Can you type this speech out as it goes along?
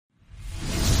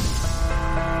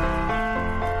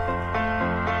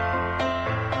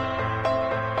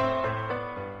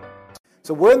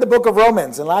So we're in the book of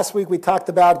Romans, and last week we talked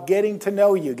about getting to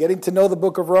know you, getting to know the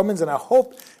book of Romans, and I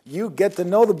hope you get to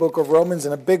know the book of Romans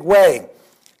in a big way.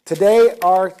 Today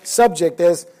our subject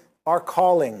is our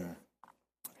calling,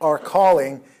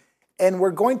 and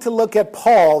we're going to look at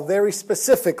Paul very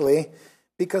specifically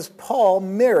because Paul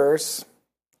mirrors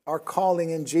our calling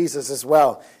in Jesus as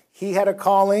well. He had a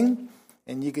calling,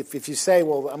 and if you say,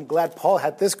 well, I'm glad Paul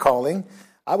had this calling,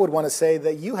 I would want to say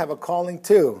that you have a calling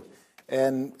too.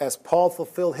 And as Paul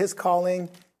fulfilled his calling,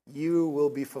 you will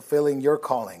be fulfilling your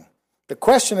calling. The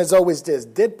question is always this: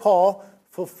 did Paul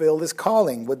fulfill his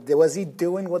calling? Was he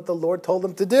doing what the Lord told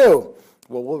him to do?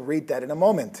 Well, we'll read that in a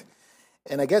moment.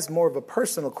 And I guess more of a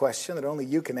personal question that only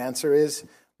you can answer is,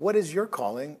 what is your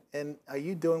calling? And are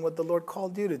you doing what the Lord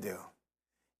called you to do?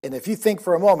 And if you think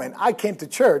for a moment, I came to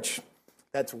church,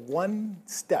 that's one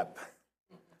step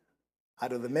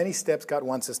out of the many steps God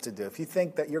wants us to do. If you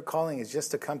think that your calling is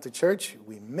just to come to church,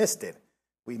 we missed it.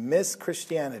 We missed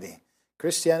Christianity.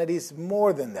 Christianity is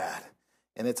more than that.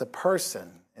 And it's a person,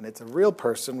 and it's a real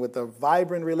person with a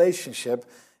vibrant relationship.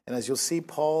 And as you'll see,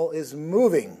 Paul is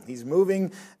moving. He's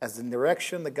moving as the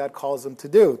direction that God calls him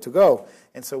to go.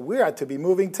 And so we are to be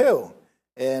moving too.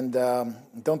 And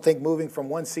don't think moving from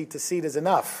one seat to seat is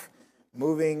enough.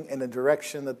 Moving in the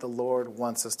direction that the Lord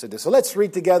wants us to do. So let's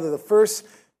read together the first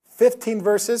 15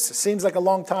 verses. It seems like a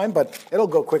long time, but it'll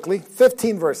go quickly.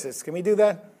 15 verses. Can we do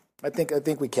that? I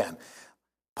think we can.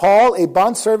 Paul, a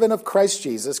bondservant of Christ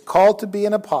Jesus, called to be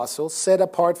an apostle, set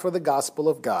apart for the gospel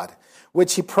of God,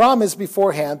 which he promised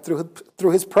beforehand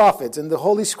through his prophets in the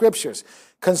Holy Scriptures,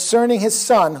 concerning his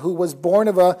Son, who was born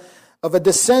of a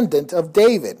descendant of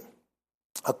David,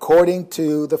 according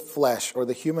to the flesh or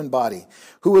the human body,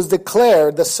 who was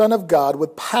declared the Son of God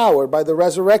with power by the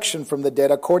resurrection from the dead,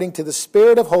 according to the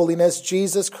Spirit of holiness,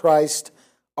 Jesus Christ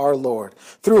our Lord,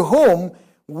 through whom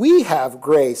we have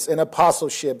grace and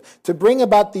apostleship to bring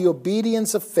about the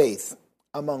obedience of faith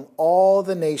among all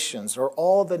the nations, or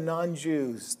all the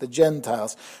non-Jews, the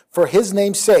Gentiles, for his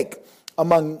name's sake,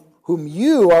 among whom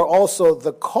you are also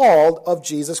the called of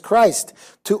Jesus Christ.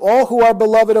 To all who are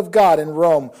beloved of God in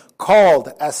Rome,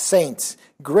 called as saints,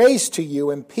 grace to you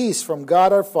and peace from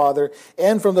God our Father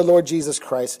and from the Lord Jesus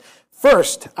Christ.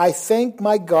 First, I thank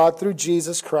my God through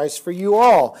Jesus Christ for you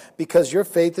all, because your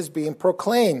faith is being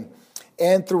proclaimed,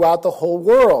 and throughout the whole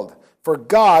world. For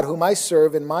God, whom I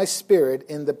serve in my spirit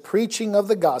in the preaching of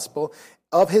the gospel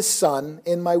of his Son,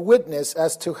 in my witness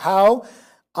as to how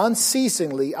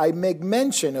unceasingly I make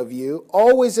mention of you,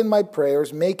 always in my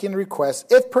prayers, making requests,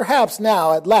 if perhaps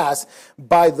now at last,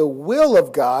 by the will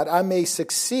of God, I may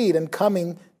succeed in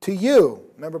coming to you.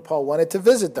 Remember, Paul wanted to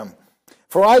visit them.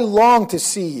 For I long to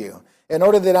see you, in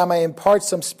order that I may impart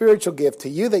some spiritual gift to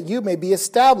you, that you may be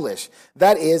established.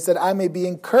 That is, that I may be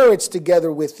encouraged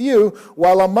together with you,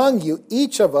 while among you,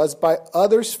 each of us by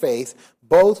others' faith,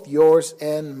 both yours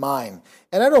and mine.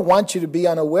 And I don't want you to be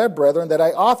unaware, brethren, that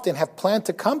I often have planned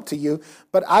to come to you,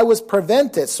 but I was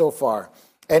prevented so far,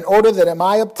 in order that I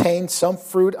might obtain some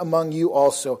fruit among you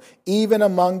also, even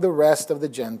among the rest of the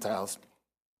Gentiles.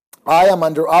 I am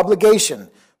under obligation,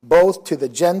 both to the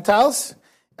Gentiles,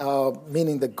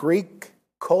 meaning the Greek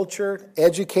culture,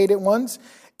 educated ones,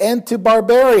 and to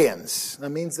barbarians, that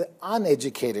means the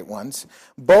uneducated ones,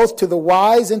 both to the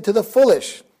wise and to the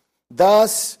foolish.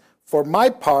 Thus, for my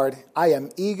part, I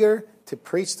am eager to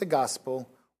preach the gospel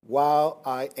while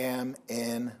I am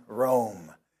in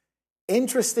Rome.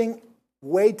 Interesting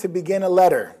way to begin a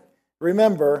letter.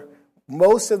 Remember,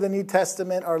 most of the New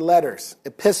Testament are letters,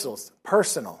 epistles,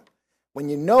 personal. When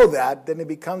you know that, then it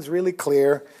becomes really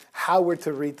clear how we're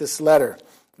to read this letter.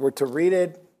 We're to read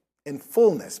it in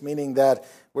fullness, meaning that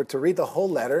we're to read the whole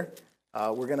letter.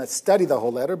 We're going to study the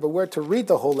whole letter, but we're to read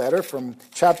the whole letter from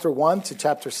chapter 1 to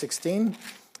chapter 16.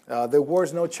 There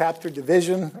was no chapter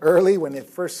division early when it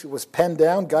first was penned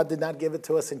down. God did not give it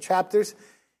to us in chapters.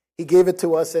 He gave it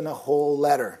to us in a whole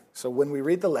letter. So when we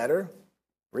read the letter,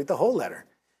 read the whole letter.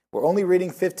 We're only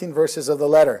reading 15 verses of the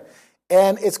letter.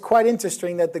 And it's quite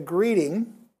interesting that the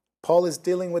greeting, Paul is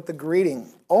dealing with the greeting,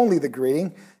 only the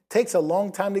greeting, takes a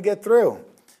long time to get through.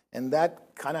 And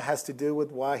that kind of has to do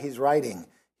with why he's writing.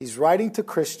 He's writing to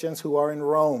Christians who are in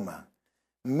Rome,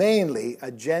 mainly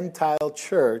a Gentile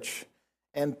church.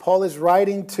 And Paul is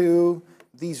writing to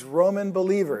these Roman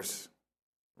believers,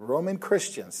 Roman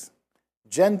Christians,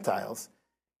 Gentiles.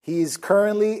 He's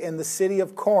currently in the city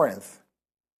of Corinth.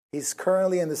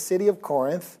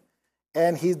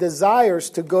 And he desires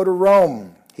to go to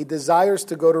Rome. And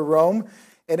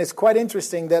it's quite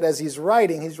interesting that as he's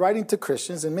writing to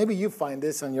Christians, and maybe you find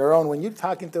this on your own, when you're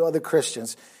talking to other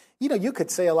Christians, you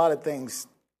could say a lot of things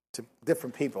to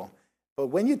different people. But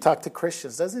when you talk to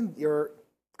Christians, doesn't your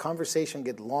conversation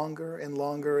get longer and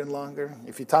longer and longer.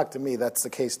 If you talk to me, that's the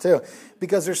case too.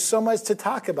 Because there's so much to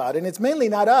talk about. And it's mainly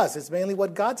not us. It's mainly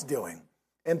what God's doing.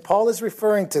 And Paul is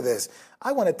referring to this.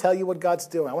 I want to tell you what God's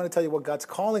doing. I want to tell you what God's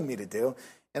calling me to do.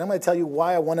 And I'm going to tell you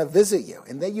why I want to visit you.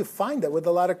 And then you find that with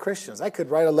a lot of Christians. I could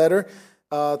write a letter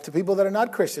to people that are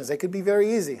not Christians. They could be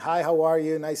very easy. Hi, how are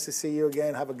you? Nice to see you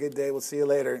again. Have a good day. We'll see you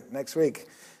later next week.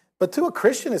 But to a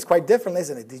Christian, it's quite different,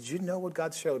 isn't it? Did you know what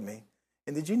God showed me?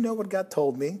 And did you know what God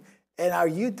told me? And are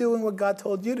you doing what God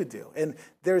told you to do? And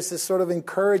there's this sort of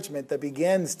encouragement that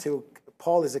begins to,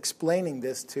 Paul is explaining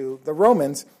this to the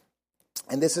Romans.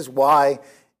 And this is why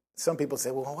some people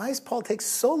say, well, why does Paul take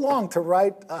so long to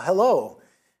write a hello?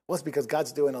 Well, it's because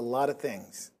God's doing a lot of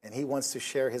things. And he wants to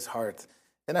share his heart.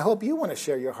 And I hope you want to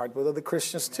share your heart with other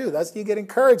Christians too. That's you get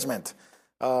encouragement.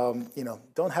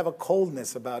 Don't have a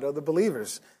coldness about other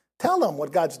believers. Tell them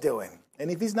what God's doing. And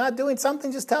if he's not doing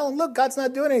something, just tell him, look, God's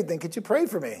not doing anything. Could you pray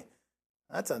for me?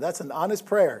 That's an honest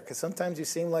prayer, because sometimes you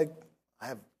seem like,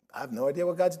 I have no idea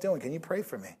what God's doing. Can you pray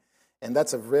for me? And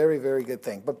that's a very, very good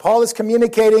thing. But Paul is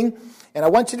communicating, and I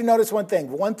want you to notice one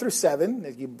thing. 1 through 7,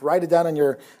 if you write it down on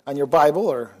your Bible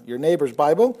or your neighbor's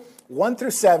Bible, 1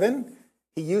 through 7,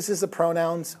 he uses the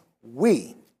pronouns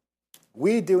we.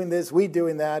 We doing this, we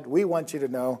doing that, we want you to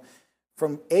know.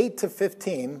 From 8 to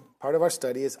 15, part of our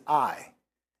study is I.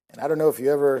 And I don't know if you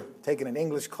ever taken an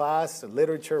English class, a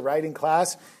literature writing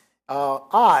class.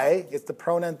 I is the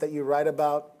pronoun that you write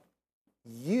about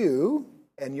you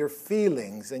and your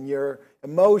feelings and your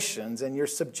emotions and your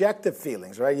subjective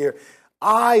feelings, right?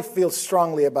 I feel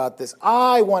strongly about this.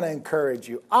 I want to encourage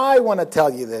you. I want to tell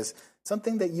you this.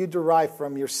 Something that you derive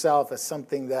from yourself as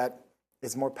something that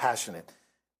is more passionate.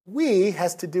 We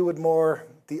has to do with more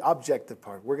the objective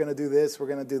part. We're going to do this, we're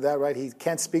going to do that, right? He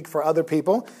can't speak for other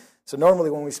people. So normally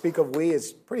when we speak of we,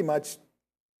 it's pretty much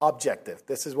objective.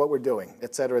 This is what we're doing,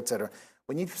 et cetera, et cetera.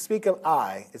 When you speak of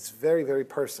I, it's very, very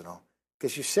personal,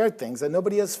 because you share things that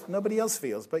nobody else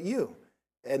feels but you.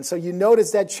 And so you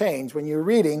notice that change when you're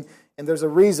reading, and there's a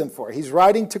reason for it. He's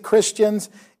writing to Christians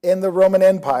in the Roman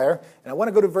Empire. And I want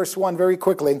to go to verse 1 very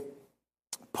quickly.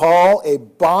 Paul, a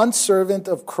bondservant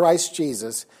of Christ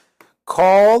Jesus,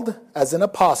 called as an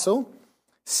apostle,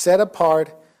 set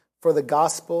apart for the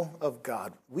gospel of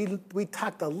God. We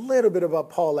talked a little bit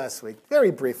about Paul last week, very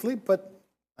briefly, but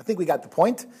I think we got the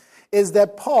point, is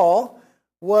that Paul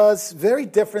was very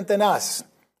different than us.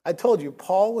 I told you,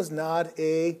 Paul was not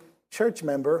a church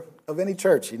member of any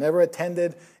church. He never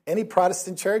attended any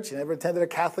Protestant church. He never attended a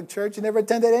Catholic church. He never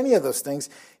attended any of those things.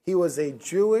 He was a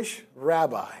Jewish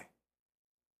rabbi,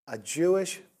 a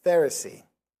Jewish Pharisee,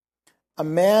 a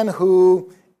man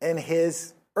who in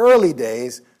his early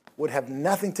days would have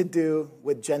nothing to do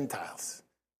with Gentiles.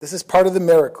 This is part of the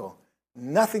miracle.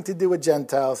 Nothing to do with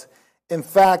Gentiles. In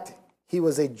fact, he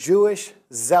was a Jewish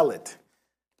zealot.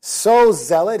 So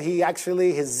zealot,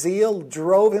 his zeal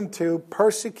drove him to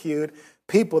persecute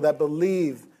people that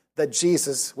believed that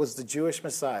Jesus was the Jewish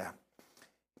Messiah.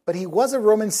 But he was a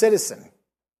Roman citizen.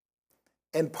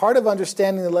 And part of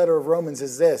understanding the letter of Romans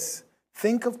is this.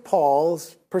 Think of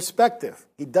Paul's perspective.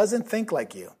 He doesn't think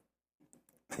like you.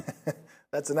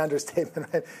 That's an understatement,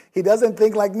 right? He doesn't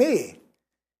think like me.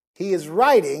 He is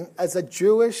writing as a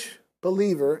Jewish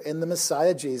believer in the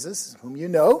Messiah Jesus, whom you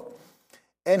know.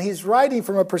 And he's writing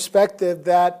from a perspective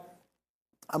that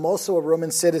I'm also a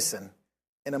Roman citizen,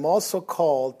 and I'm also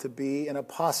called to be an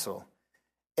apostle.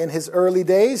 In his early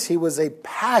days, he was a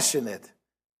passionate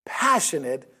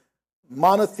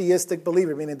monotheistic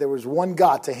believer, meaning there was one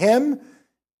God. To him,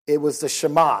 it was the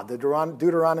Shema, the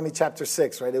Deuteronomy chapter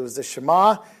 6, right? It was the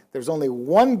Shema. There's only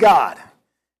one God.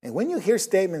 And when you hear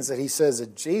statements that he says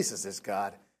that Jesus is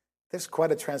God, there's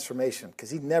quite a transformation, because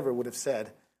he never would have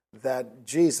said that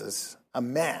Jesus, a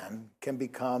man, can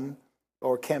become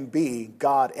or can be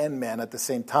God and man at the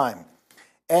same time.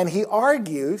 And he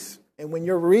argues, and when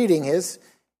you're reading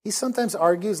he sometimes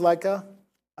argues like a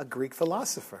Greek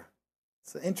philosopher.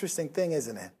 It's an interesting thing,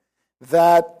 isn't it?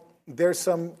 That there's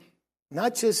some,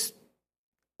 not just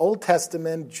Old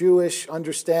Testament Jewish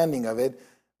understanding of it,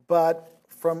 but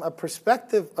from a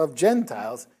perspective of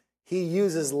Gentiles, he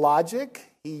uses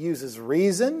logic, he uses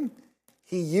reason,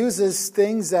 he uses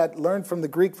things that learned from the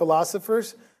Greek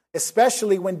philosophers,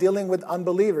 especially when dealing with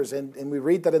unbelievers. And we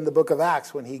read that in the book of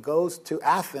Acts when he goes to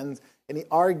Athens and he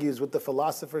argues with the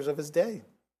philosophers of his day.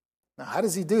 Now, how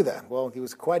does he do that? Well, he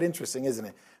was quite interesting, isn't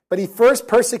it? But he first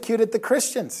persecuted the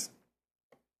Christians.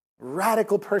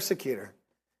 Radical persecutor.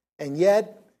 And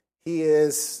yet, he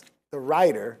is the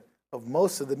writer of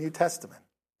most of the New Testament.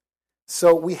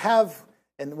 So we have,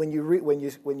 and when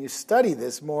you study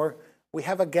this more, we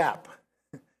have a gap.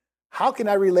 How can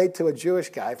I relate to a Jewish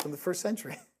guy from the first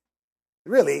century?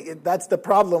 Really, that's the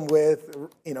problem with,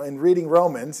 in reading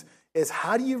Romans, is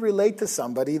how do you relate to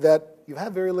somebody that you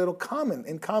have very little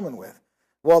in common with?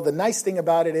 Well, the nice thing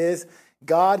about it is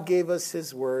God gave us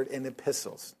his word in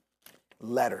epistles,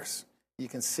 letters. You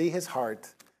can see his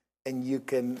heart, and you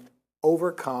can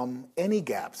overcome any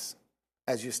gaps.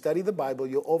 As you study the Bible,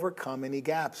 you'll overcome any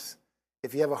gaps.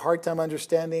 If you have a hard time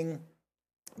understanding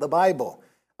the Bible,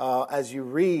 as you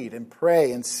read and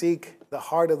pray and seek the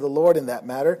heart of the Lord in that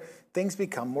matter, things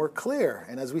become more clear.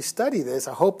 And as we study this,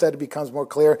 I hope that it becomes more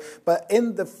clear. But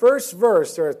in the first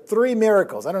verse, there are 3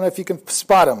 miracles. I don't know if you can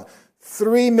spot them.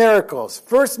 3 miracles.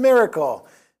 First miracle,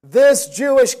 this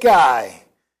Jewish guy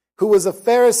who was a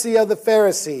Pharisee of the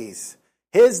Pharisees,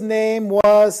 his name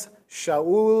was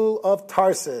Shaul of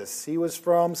Tarsus. He was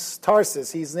from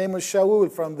Tarsus. His name was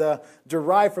Shaul,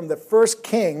 derived from the first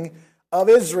king of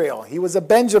Israel. He was a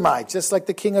Benjamite, just like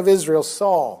the king of Israel,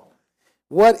 Saul.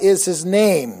 What is his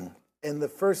name in the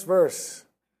first verse?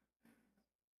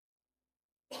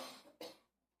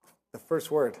 The first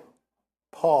word,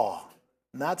 Paul.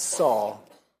 Not Saul,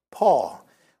 Paul.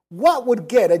 What would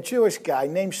get a Jewish guy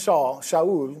named Shaul,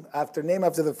 named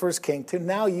after the first king, to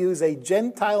now use a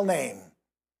Gentile name?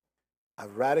 A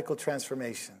radical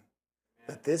transformation.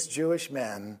 That this Jewish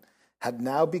man had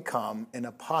now become an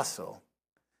apostle,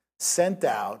 sent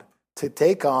out to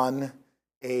take on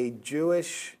a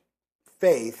Jewish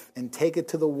faith and take it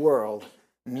to the world.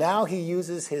 Now he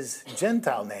uses his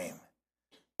Gentile name.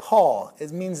 Paul,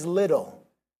 it means little.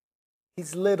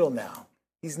 He's little now.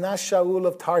 He's not Shaul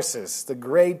of Tarsus, the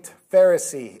great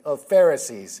Pharisee of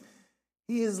Pharisees.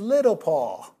 He is little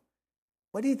Paul.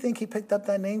 What do you think he picked up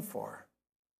that name for?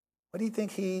 What do you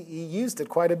think he used it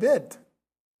quite a bit?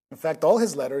 In fact, all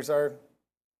his letters are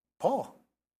Paul.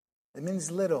 It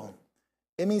means little.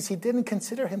 It means he didn't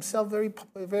consider himself very,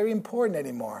 very important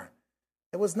anymore.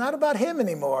 It was not about him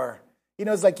anymore.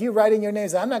 It's like you writing your name.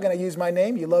 I'm not going to use my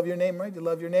name. You love your name, right? You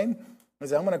love your name? I'm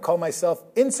going to call myself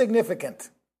insignificant.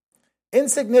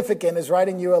 Insignificant is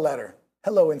writing you a letter.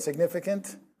 Hello,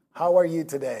 insignificant. How are you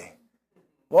today?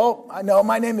 Well, I know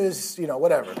my name is,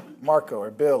 whatever, Marco or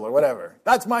Bill or whatever.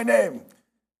 That's my name.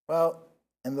 Well,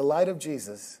 in the light of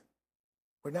Jesus,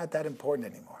 we're not that important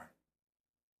anymore.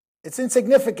 It's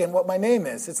insignificant what my name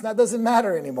is. Doesn't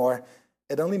matter anymore.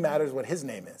 It only matters what his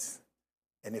name is.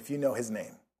 And if you know his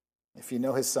name, if you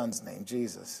know his son's name,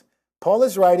 Jesus. Paul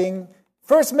is writing,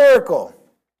 first miracle.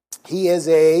 He is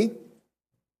a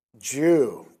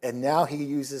Jew, and now he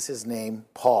uses his name,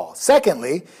 Paul.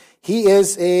 Secondly, he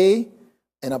is a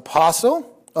bond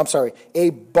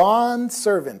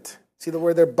servant. See the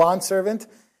word there, bond servant?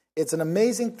 It's an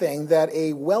amazing thing that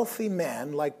a wealthy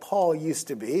man like Paul used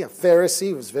to be, a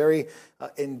Pharisee, was very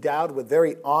endowed with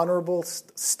very honorable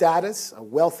status, a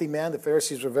wealthy man. The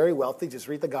Pharisees were very wealthy. Just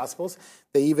read the Gospels.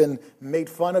 They even made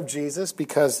fun of Jesus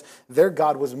because their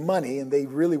God was money, and they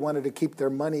really wanted to keep their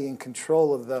money in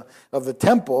control of the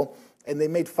temple. And they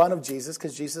made fun of Jesus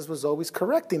because Jesus was always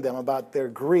correcting them about their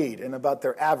greed and about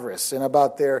their avarice and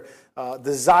about their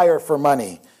desire for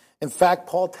money. In fact,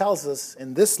 Paul tells us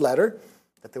in this letter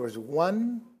that there was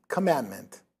one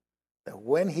commandment that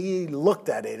when he looked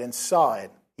at it and saw it,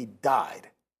 he died.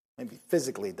 Maybe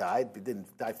physically died. He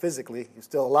didn't die physically. He's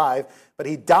still alive. But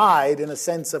he died in a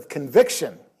sense of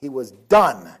conviction. He was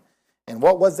done. And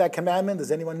what was that commandment?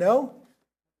 Does anyone know?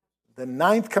 The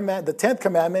 10th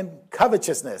commandment,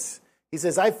 covetousness. He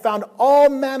says, I found all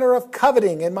manner of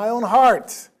coveting in my own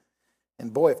heart.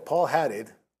 And boy, if Paul had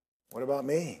it, what about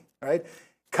me, right?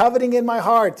 Coveting in my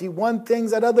heart. You want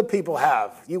things that other people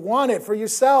have. You want it for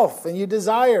yourself, and you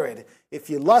desire it. If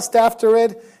you lust after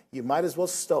it, you might as well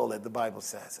stole it, the Bible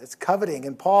says. It's coveting.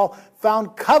 And Paul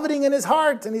found coveting in his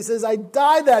heart. And he says, I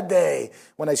died that day.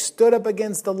 When I stood up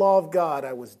against the law of God,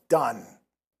 I was done.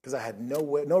 Because I had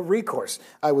no recourse.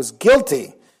 I was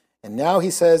guilty. And now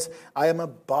he says, I am a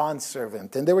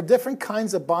bondservant. And there were different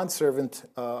kinds of bondservant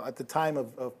at the time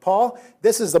of Paul.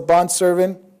 This is a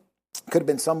bondservant. Could have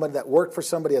been somebody that worked for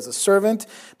somebody as a servant.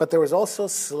 But there was also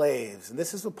slaves. And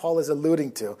this is what Paul is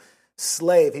alluding to.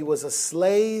 Slave. He was a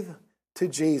slave to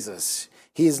Jesus.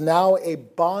 He is now a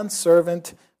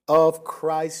bondservant of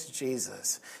Christ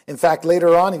Jesus. In fact,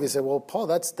 later on, he said, well, Paul,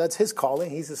 that's his calling.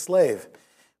 He's a slave.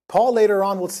 Paul later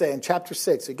on will say in chapter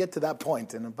 6, we get to that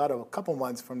point in about a couple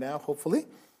months from now, hopefully.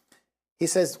 He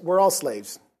says, we're all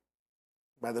slaves.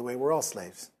 By the way, we're all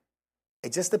slaves.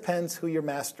 It just depends who your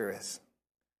master is.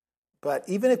 But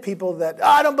even if people that,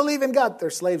 I don't believe in God, they're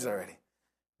slaves already.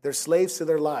 They're slaves to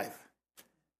their life.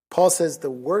 Paul says the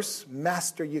worst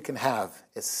master you can have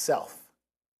is self.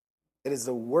 It is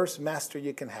the worst master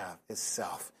you can have is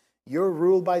self. you're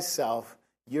ruled by self,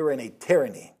 you're in a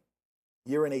tyranny.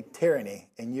 You're in a tyranny,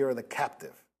 and you're the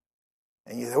captive.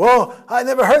 And you say, well, I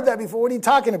never heard that before. What are you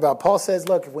talking about? Paul says,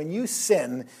 look, when you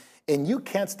sin and you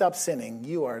can't stop sinning,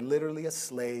 you are literally a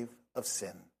slave of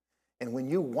sin. And when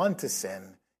you want to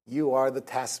sin, you are the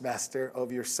taskmaster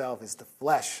of yourself. It's the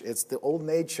flesh. It's the old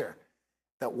nature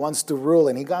that wants to rule.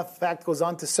 And he, in fact, goes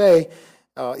on to say,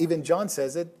 even John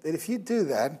says it, that if you do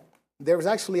that, there's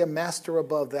actually a master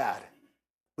above that,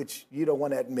 which you don't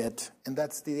want to admit, and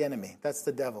that's the enemy. That's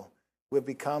the devil. We've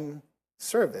become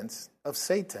servants of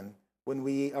Satan when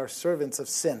we are servants of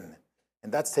sin,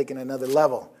 and that's taken another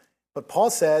level. But Paul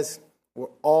says we're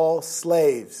all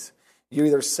slaves. You're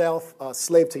either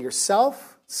slave to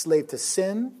yourself, slave to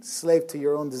sin, slave to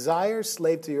your own desires,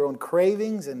 slave to your own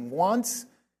cravings and wants,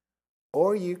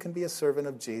 or you can be a servant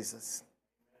of Jesus.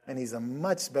 And he's a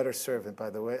much better servant, by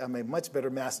the way. I mean, much better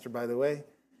master, by the way.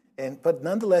 But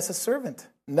nonetheless, a servant.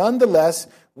 Nonetheless,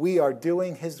 we are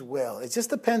doing his will. It just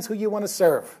depends who you want to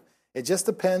serve. It just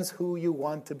depends who you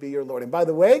want to be your Lord. And by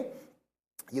the way,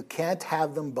 you can't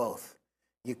have them both.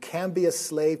 You can be a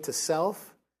slave to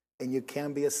self, and you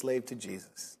can be a slave to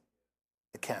Jesus.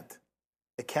 It can't.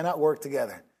 It cannot work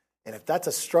together. And if that's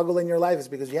a struggle in your life, it's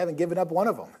because you haven't given up one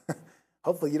of them.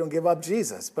 Hopefully you don't give up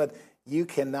Jesus. But you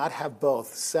cannot have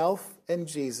both self and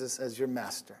Jesus as your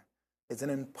master. It's an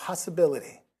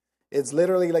impossibility. It's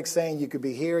literally like saying you could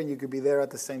be here and you could be there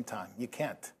at the same time. You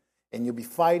can't. And you'll be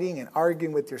fighting and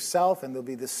arguing with yourself, and there'll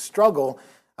be this struggle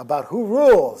about who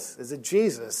rules. Is it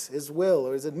Jesus, his will,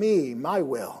 or is it me, my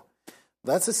will?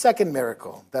 That's the second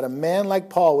miracle, that a man like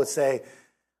Paul would say,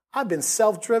 I've been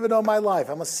self-driven all my life.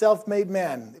 I'm a self-made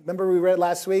man. Remember we read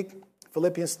last week,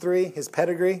 Philippians 3, his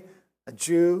pedigree, a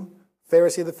Jew,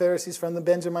 Pharisee of the Pharisees, from the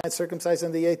Benjamites, circumcised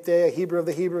on the 8th day, a Hebrew of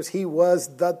the Hebrews. He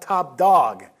was the top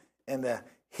dog in the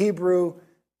Hebrew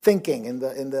thinking, in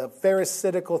the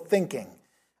Pharisaical thinking.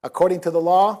 According to the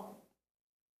law,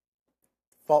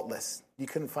 faultless. You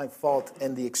couldn't find fault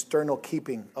in the external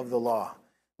keeping of the law.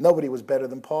 Nobody was better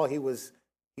than Paul. He was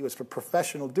a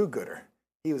professional do-gooder.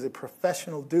 He was a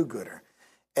professional do-gooder.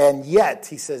 And yet,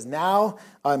 he says, now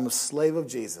I'm a slave of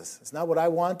Jesus. It's not what I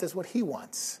want, it's what he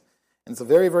wants. And it's a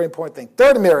very, very important thing.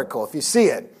 Third miracle, if you see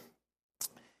it.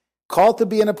 Called to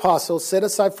be an apostle, set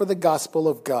aside for the gospel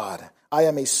of God. I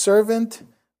am a servant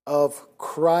of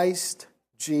Christ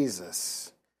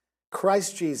Jesus.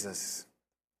 Christ Jesus.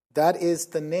 That is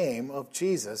the name of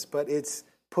Jesus, but it's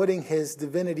putting his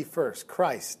divinity first,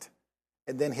 Christ,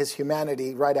 and then his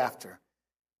humanity right after.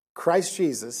 Christ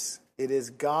Jesus, it is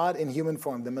God in human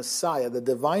form, the Messiah, the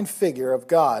divine figure of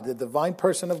God, the divine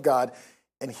person of God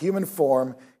in human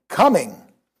form coming.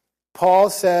 Paul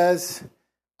says,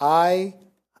 I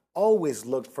always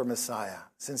looked for Messiah.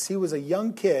 Since he was a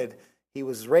young kid, he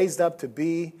was raised up to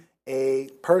be a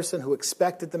person who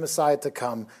expected the Messiah to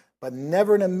come, but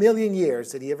never in a million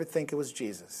years did he ever think it was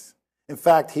Jesus. In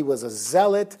fact, he was a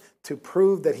zealot to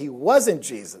prove that he wasn't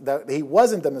Jesus, that he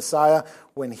wasn't the Messiah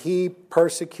when he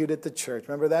persecuted the church.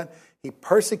 Remember that? He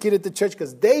persecuted the church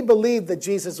because they believed that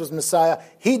Jesus was Messiah.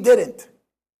 He didn't.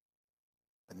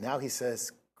 But now he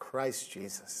says, Christ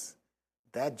Jesus,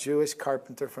 that Jewish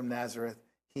carpenter from Nazareth,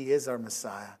 he is our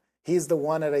Messiah. He's the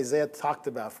one that Isaiah talked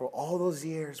about for all those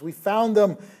years. We found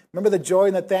him. Remember the joy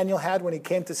Nathanael had when he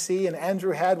came to see, and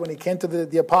Andrew had when he came to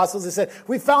the apostles? They said,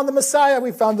 we found the Messiah,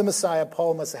 we found the Messiah.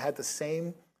 Paul must have had the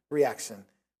same reaction.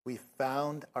 We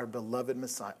found our beloved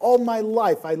Messiah. All my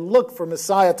life I looked for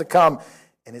Messiah to come,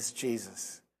 and it's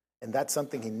Jesus. And that's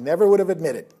something he never would have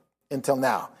admitted until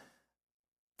now.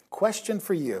 Question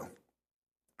for you.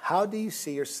 How do you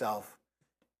see yourself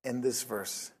in this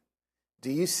verse? Do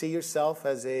you see yourself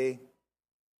as a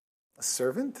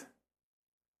servant?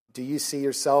 Do you see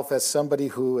yourself as somebody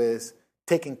who is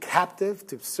taken captive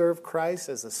to serve Christ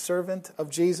as a servant of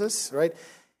Jesus, right?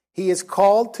 He is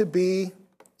called to be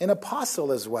an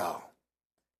apostle as well.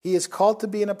 He is called to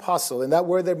be an apostle, and that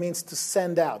word there means to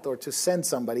send out or to send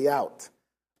somebody out.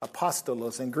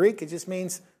 Apostolos. In Greek, it just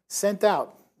means sent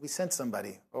out. We sent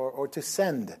somebody, or to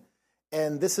send.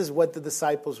 And this is what the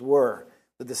disciples were.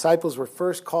 The disciples were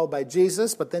first called by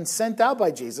Jesus, but then sent out by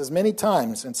Jesus many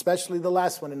times, and especially the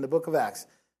last one in the book of Acts.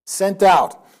 Sent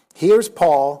out. Here's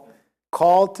Paul,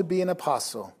 called to be an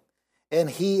apostle. And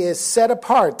he is set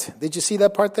apart. Did you see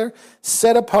that part there?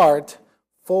 Set apart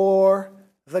for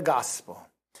the gospel.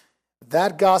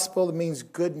 That gospel means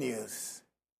good news.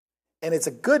 And it's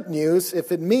a good news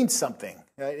if it means something.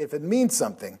 Right? If it means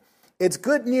something. It's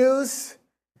good news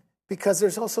because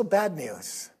there's also bad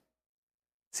news.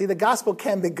 See, the gospel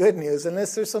can be good news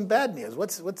unless there's some bad news.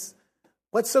 What's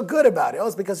so good about it? Oh,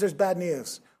 it's because there's bad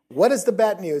news. What is the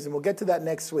bad news? And we'll get to that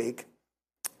next week.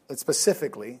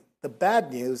 specifically, the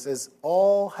bad news is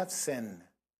all have sinned.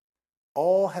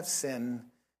 All have sinned,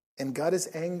 and God is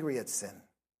angry at sin.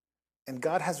 And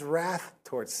God has wrath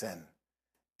towards sin.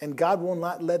 And God will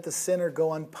not let the sinner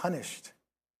go unpunished.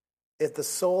 If the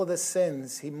soul that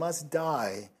sins, he must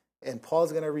die. And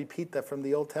Paul's going to repeat that from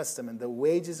the Old Testament. The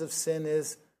wages of sin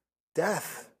is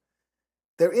death.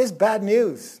 There is bad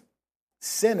news.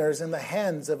 Sinners in the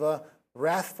hands of a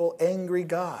wrathful, angry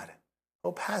God.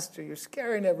 Oh, Pastor, you're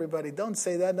scaring everybody. Don't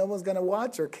say that. No one's going to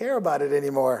watch or care about it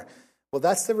anymore. Well,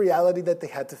 that's the reality that they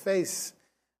had to face.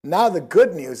 Now the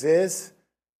good news is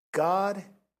God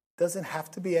doesn't have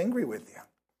to be angry with you.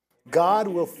 God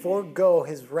will forego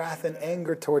his wrath and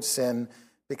anger towards sin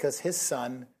because his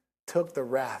son took the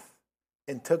wrath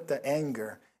and took the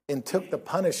anger and took the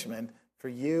punishment for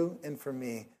you and for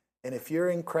me. And if you're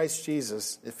in Christ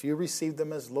Jesus, if you receive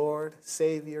him as Lord,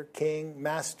 Savior, King,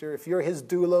 Master, if you're his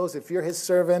doulos, if you're his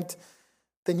servant,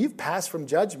 then you've passed from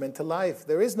judgment to life.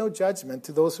 There is no judgment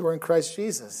to those who are in Christ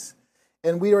Jesus.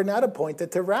 And we are not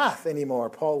appointed to wrath anymore,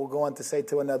 Paul will go on to say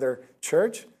to another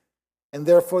church. And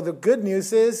therefore the good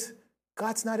news is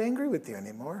God's not angry with you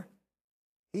anymore.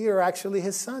 You're actually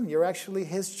his son. You're actually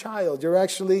his child. You're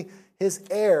actually his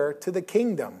heir to the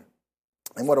kingdom.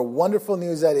 And what a wonderful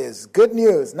news that is. Good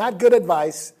news, not good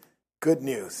advice, good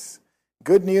news.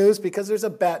 Good news because there's a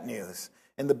bad news.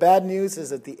 And the bad news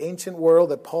is that the ancient world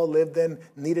that Paul lived in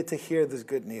needed to hear this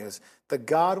good news. That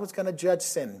God was going to judge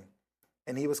sin.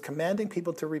 And he was commanding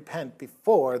people to repent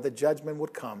before the judgment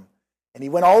would come. And he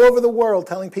went all over the world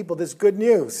telling people this good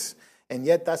news. And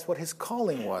yet that's what his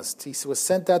calling was. He was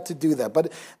sent out to do that.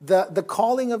 But the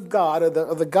calling of God, or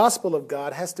the gospel of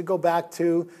God, has to go back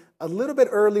to a little bit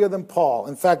earlier than Paul.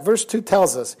 In fact, verse 2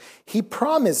 tells us he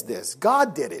promised this.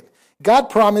 God did it. God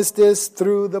promised this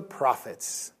through the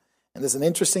prophets. And there's an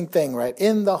interesting thing, right?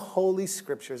 In the Holy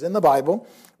Scriptures, in the Bible,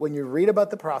 when you read about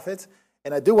the prophets,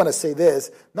 and I do want to say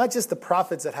this, not just the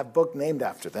prophets that have book named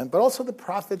after them, but also the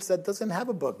prophets that doesn't have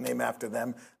a book named after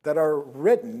them that are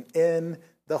written in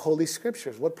the Holy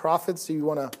Scriptures. What prophets do you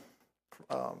want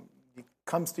to,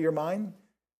 comes to your mind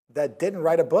that didn't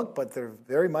write a book, but they're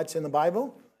very much in the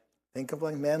Bible? Think of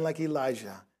men like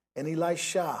Elijah and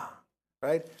Elisha,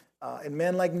 right? And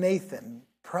men like Nathan,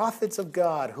 prophets of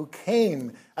God who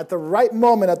came at the right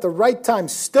moment, at the right time,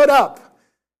 stood up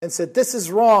and said, this is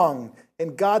wrong,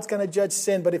 and God's going to judge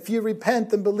sin. But if you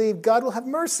repent and believe, God will have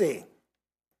mercy.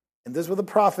 And these were the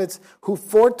prophets who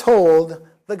foretold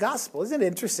the gospel. Isn't it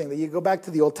interesting that you go back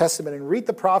to the Old Testament and read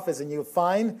the prophets and you'll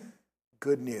find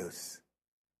good news?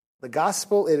 The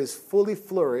gospel, it is fully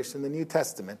flourished in the New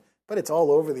Testament, but it's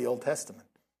all over the Old Testament.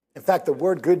 In fact, the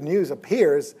word good news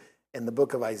appears in the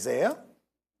book of Isaiah.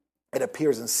 It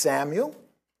appears in Samuel.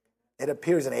 It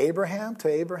appears in Abraham, to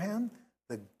Abraham.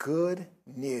 The good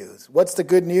news. What's the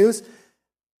good news?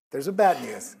 There's a bad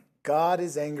news. God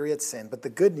is angry at sin. But the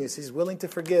good news, he's willing to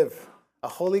forgive. A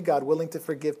holy God willing to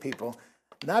forgive people.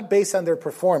 Not based on their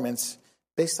performance,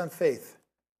 based on faith.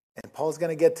 And Paul's going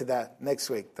to get to that next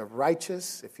week. The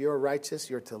righteous, if you're righteous,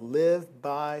 you're to live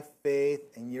by faith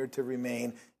and you're to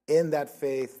remain in that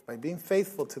faith by being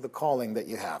faithful to the calling that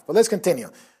you have. But let's continue.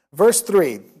 Verse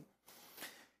 3.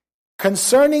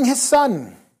 Concerning his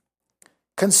son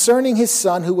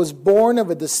who was born of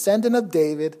a descendant of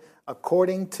David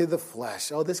according to the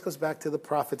flesh. Oh, this goes back to the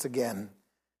prophets again.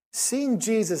 Seeing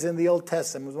Jesus in the Old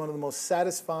Testament was one of the most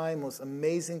satisfying, most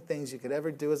amazing things you could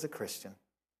ever do as a Christian.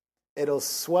 It'll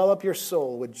swell up your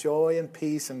soul with joy and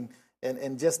peace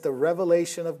and just the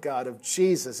revelation of God, of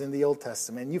Jesus in the Old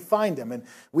Testament. And you find him. And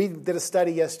we did a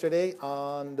study yesterday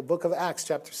on the book of Acts,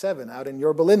 chapter 7, out in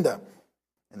Yorba Linda.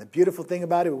 And the beautiful thing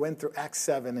about it, we went through Acts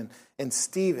 7 and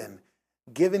Stephen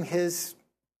giving his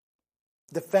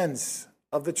defense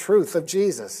of the truth of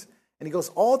Jesus. And he goes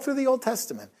all through the Old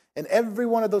Testament. And every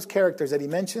one of those characters that he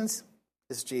mentions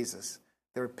is Jesus.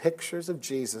 There were pictures of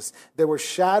Jesus. There were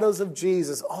shadows of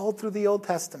Jesus all through the Old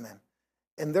Testament.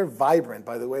 And they're vibrant,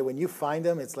 by the way. When you find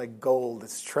them, it's like gold.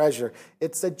 It's treasure.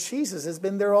 It's that Jesus has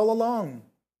been there all along.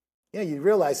 You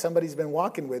realize somebody's been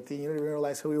walking with you. You don't even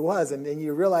realize who he was. And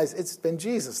you realize it's been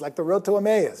Jesus, like the road to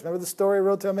Emmaus. Remember the story,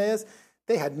 Road to Emmaus?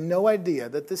 They had no idea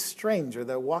that this stranger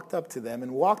that walked up to them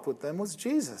and walked with them was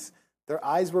Jesus. Their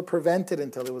eyes were prevented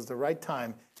until it was the right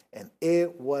time. And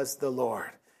it was the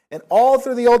Lord. And all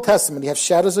through the Old Testament, you have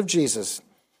shadows of Jesus.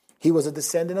 He was a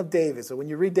descendant of David. So when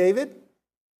you read David,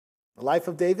 the life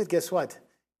of David, guess what?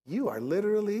 You are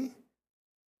literally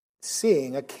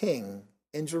seeing a king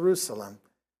in Jerusalem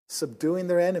subduing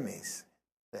their enemies,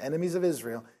 the enemies of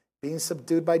Israel, being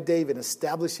subdued by David,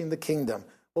 establishing the kingdom.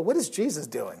 Well, what is Jesus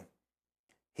doing?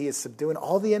 He is subduing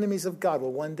all the enemies of God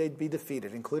will one day be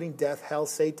defeated, including death, hell,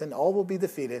 Satan, all will be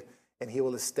defeated, and he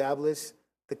will establish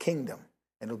the kingdom,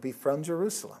 and it will be from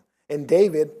Jerusalem. And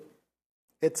David,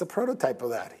 it's a prototype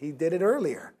of that. He did it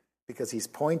earlier because he's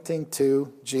pointing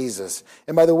to Jesus.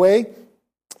 And by the way,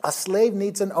 a slave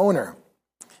needs an owner,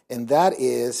 and that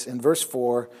is, in verse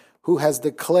 4, who has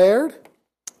declared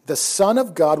the Son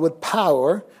of God with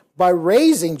power by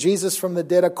raising Jesus from the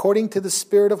dead according to the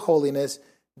Spirit of holiness,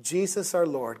 Jesus our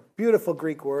Lord. Beautiful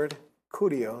Greek word,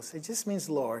 kurios. It just means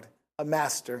Lord, a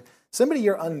master, somebody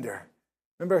you're under.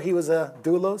 Remember, he was a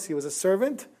doulos, he was a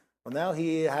servant. Well, now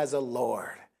he has a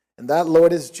Lord. And that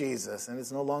Lord is Jesus. And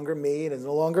it's no longer me, it is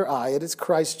no longer I, it is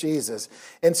Christ Jesus.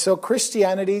 And so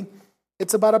Christianity,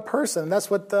 it's about a person. And that's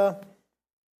what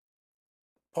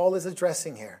Paul is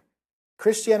addressing here.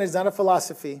 Christianity is not a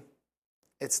philosophy.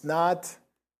 It's not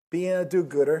being a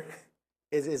do-gooder.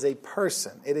 It is a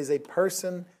person. It is a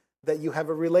person that you have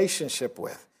a relationship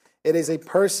with. It is a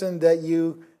person that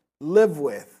you live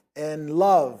with and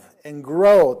love and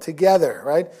grow together,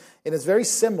 right? And it's very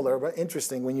similar, but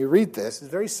interesting, when you read this, it's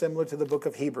very similar to the book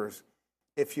of Hebrews.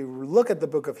 If you look at the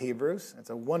book of Hebrews, it's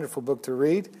a wonderful book to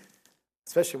read,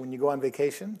 especially when you go on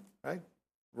vacation, right?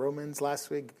 Romans last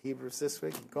week, Hebrews this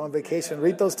week. Go on vacation,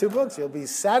 read those two books. You'll be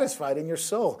satisfied in your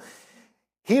soul.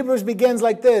 Hebrews begins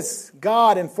like this.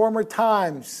 God in former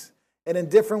times and in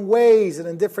different ways and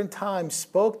in different times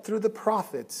spoke through the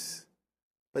prophets.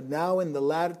 But now in the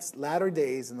latter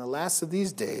days, in the last of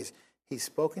these days, he's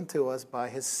spoken to us by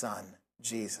his Son,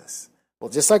 Jesus. Well,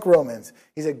 just like Romans,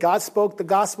 he said God spoke the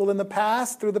gospel in the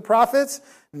past through the prophets.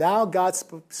 Now God's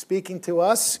speaking to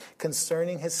us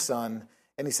concerning his Son.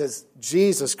 And he says,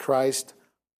 Jesus Christ,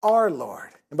 our Lord.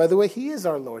 And by the way, he is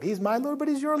our Lord. He's my Lord, but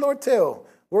he's your Lord too.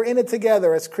 We're in it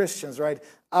together as Christians, right?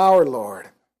 Our Lord.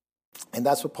 And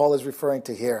that's what Paul is referring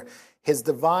to here.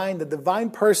 The divine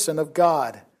person of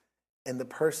God and the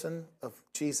person of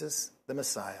Jesus, the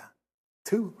Messiah.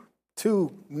 Two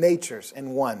natures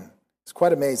in one. It's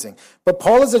quite amazing. But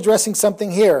Paul is addressing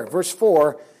something here. Verse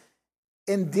 4,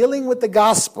 in dealing with the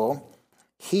gospel,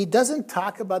 he doesn't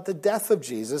talk about the death of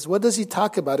Jesus. What does he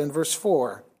talk about in verse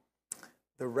 4?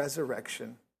 The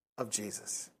resurrection of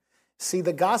Jesus. See,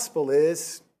 the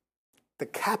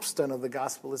capstone of the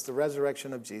gospel is the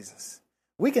resurrection of Jesus.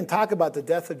 We can talk about the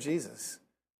death of Jesus,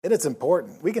 and it's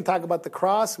important. We can talk about the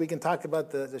cross. We can talk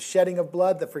about the shedding of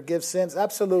blood that forgives sins.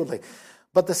 Absolutely.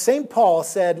 But the same Paul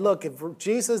said, look, if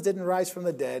Jesus didn't rise from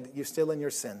the dead, you're still in your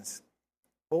sins.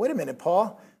 Well, wait a minute,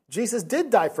 Paul. Jesus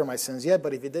did die for my sins, yeah,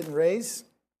 but if he didn't raise,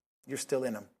 you're still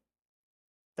in them.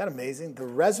 Isn't that amazing? The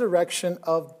resurrection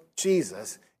of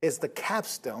Jesus is the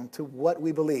capstone to what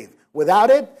we believe. Without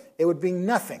it, it would be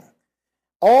nothing.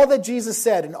 All that Jesus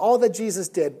said and all that Jesus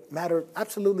did matter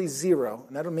absolutely zero.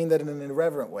 And I don't mean that in an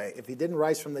irreverent way. If he didn't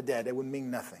rise from the dead, it would mean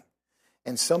nothing.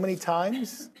 And so many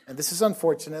times, and this is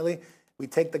unfortunately, we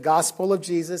take the gospel of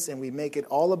Jesus and we make it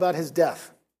all about his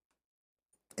death.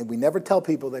 And we never tell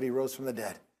people that he rose from the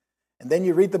dead. And then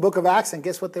you read the book of Acts and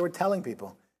guess what they were telling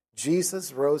people?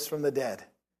 Jesus rose from the dead.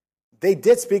 They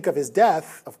did speak of his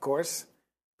death, of course,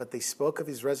 but they spoke of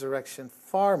his resurrection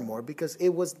far more because it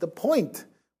was the point.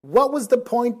 What was the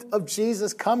point of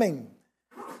Jesus coming?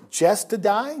 Just to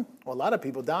die? Well, a lot of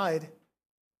people died.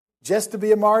 Just to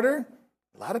be a martyr?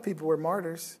 A lot of people were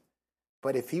martyrs.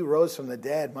 But if he rose from the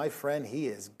dead, my friend, he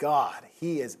is God.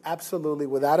 He is absolutely,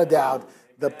 without a doubt,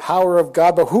 the power of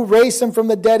God. But who raised him from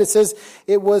the dead? It says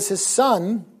it was his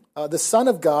Son, the Son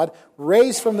of God,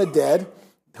 raised from the dead,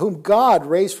 whom God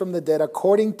raised from the dead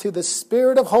according to the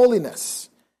Spirit of holiness.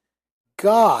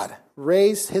 God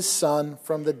raised his Son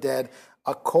from the dead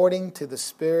according to the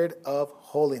Spirit of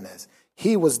holiness.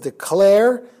 He was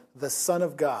declared the Son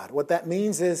of God. What that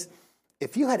means is,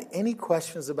 if you had any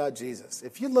questions about Jesus,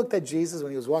 if you looked at Jesus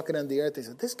when he was walking on the earth, you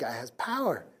said, this guy has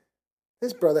power.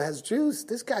 This brother has juice.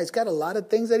 This guy's got a lot of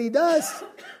things that he does.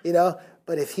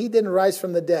 But if he didn't rise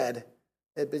from the dead,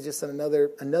 it'd be just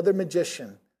another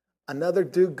magician, another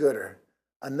do-gooder,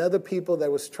 another people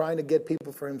that was trying to get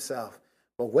people for himself.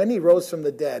 But when he rose from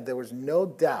the dead, there was no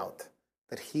doubt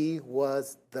that he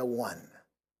was the one.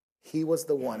 He was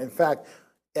the one. In fact,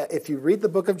 if you read the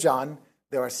book of John,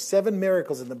 there are 7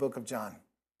 miracles in the book of John.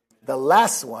 The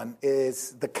last one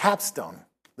is the capstone.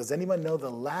 Does anyone know the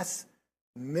last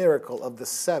miracle of the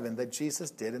 7 that Jesus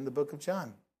did in the book of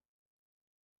John?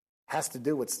 Has to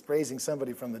do with raising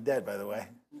somebody from the dead, by the way.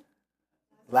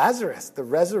 Lazarus, the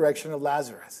resurrection of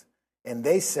Lazarus. And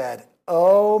they said,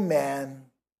 oh man,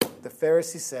 the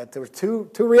Pharisees said, there were two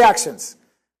reactions.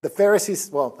 The Pharisees,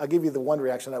 well, I'll give you the one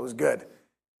reaction that was good.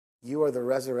 You are the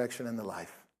resurrection and the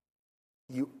life.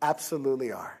 You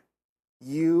absolutely are.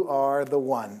 you are the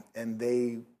one. And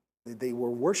they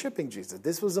were worshiping Jesus.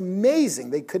 This was amazing.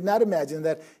 They could not imagine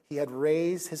that he had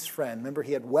raised his friend. Remember,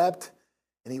 he had wept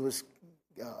and he was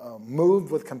moved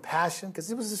with compassion because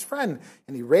he was his friend.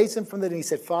 And he raised him from the dead and he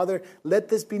said, Father, let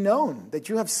this be known that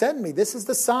you have sent me. This is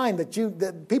the sign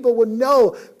that people would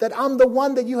know that I'm the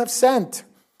one that you have sent.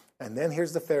 And then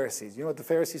here's the Pharisees. You know what the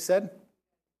Pharisees said?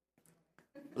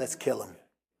 Let's kill him.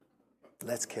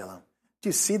 Let's kill him. Do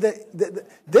you see that?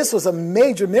 This was a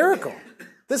major miracle.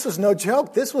 This was no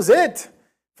joke. This was it.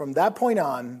 From that point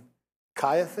on,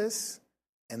 Caiaphas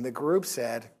and the group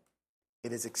said,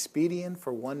 it is expedient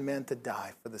for one man to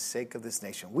die for the sake of this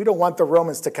nation. We don't want the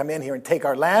Romans to come in here and take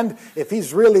our land. If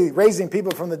he's really raising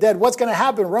people from the dead, what's going to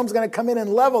happen? Rome's going to come in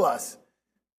and level us.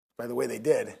 By the way, they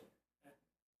did.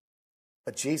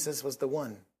 But Jesus was the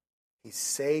one. He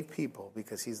saved people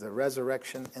because he's the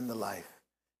resurrection and the life.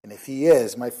 And if he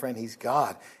is, my friend, he's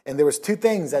God. And there was two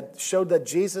things that showed that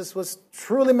Jesus was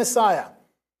truly Messiah.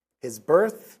 His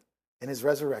birth and his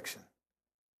resurrection.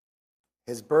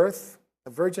 His birth,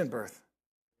 a virgin birth.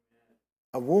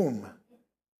 A womb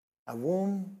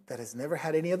that has never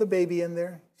had any other baby in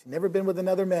there. She's never been with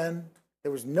another man.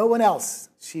 There was no one else.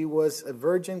 She was a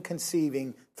virgin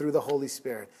conceiving through the Holy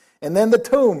Spirit. And then the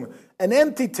tomb, an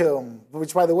empty tomb,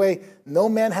 which, by the way, no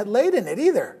man had laid in it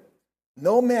either.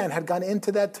 No man had gone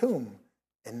into that tomb.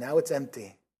 And now it's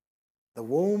empty. The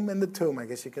womb and the tomb, I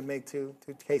guess you can make two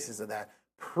cases of that,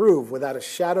 prove without a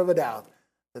shadow of a doubt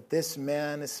that this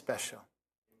man is special.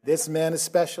 This man is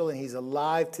special, and he's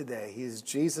alive today. He is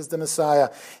Jesus the Messiah.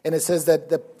 And it says that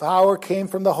the power came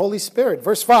from the Holy Spirit.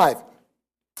 Verse 5,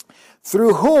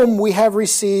 through whom we have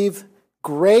received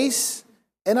grace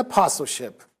and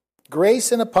apostleship.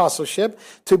 Grace and apostleship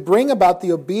to bring about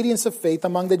the obedience of faith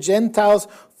among the Gentiles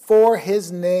for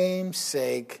his name's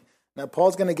sake. Now,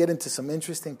 Paul's going to get into some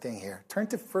interesting thing here. Turn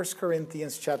to 1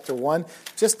 Corinthians chapter 1,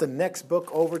 just the next book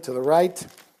over to the right.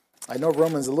 I know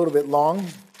Romans is a little bit long.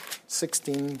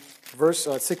 16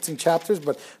 chapters,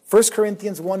 but 1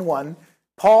 Corinthians 1:1,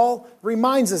 Paul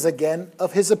reminds us again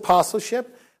of his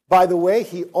apostleship. By the way,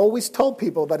 he always told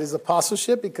people about his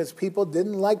apostleship because people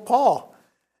didn't like Paul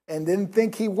and didn't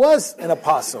think he was an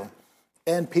apostle.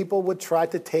 And people would try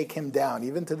to take him down.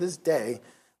 Even to this day,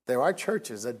 there are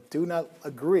churches that do not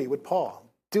agree with Paul,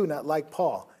 do not like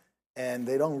Paul, and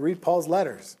they don't read Paul's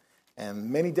letters.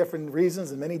 And many different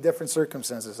reasons and many different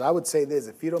circumstances. I would say this,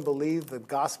 if you don't believe the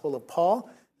gospel of Paul,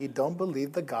 you don't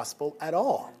believe the gospel at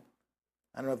all.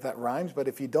 I don't know if that rhymes, but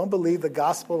if you don't believe the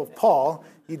gospel of Paul,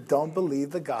 you don't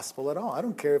believe the gospel at all. I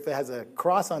don't care if it has a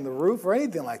cross on the roof or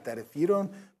anything like that. If you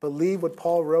don't believe what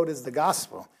Paul wrote is the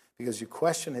gospel, because you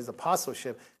question his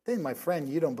apostleship, then, my friend,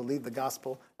 you don't believe the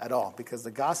gospel at all, because the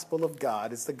gospel of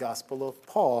God is the gospel of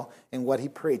Paul and what he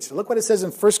preached. So look what it says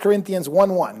in 1 Corinthians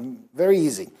 1:1. Very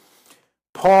easy.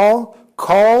 Paul,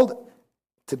 called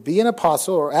to be an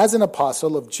apostle or as an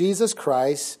apostle of Jesus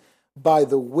Christ by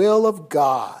the will of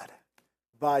God.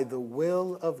 By the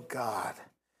will of God.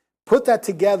 Put that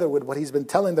together with what he's been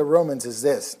telling the Romans is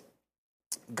this.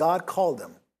 God called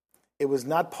him. It was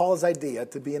not Paul's idea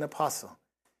to be an apostle.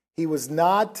 He was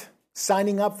not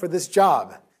signing up for this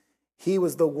job. He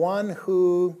was the one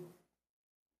who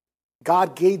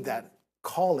God gave that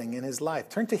calling in his life.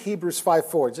 Turn to Hebrews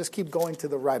 5:4. Just keep going to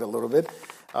the right a little bit.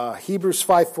 Hebrews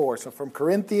 5:4. So from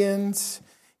Corinthians,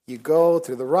 you go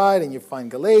to the right and you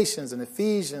find Galatians and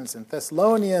Ephesians and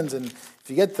Thessalonians. And if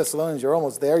you get Thessalonians, you're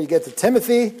almost there. You get to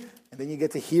Timothy, and then you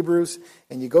get to Hebrews,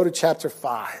 and you go to chapter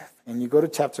 5. And you go to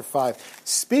chapter 5.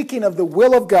 Speaking of the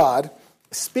will of God,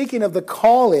 speaking of the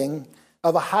calling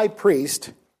of a high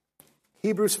priest,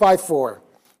 Hebrews 5:4.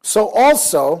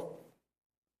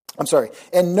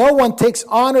 And no one takes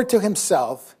honor to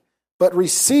himself, but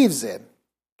receives it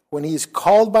when he is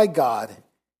called by God,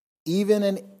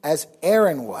 even as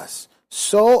Aaron was.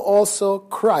 So also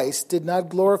Christ did not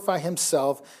glorify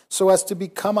himself so as to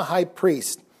become a high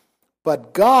priest.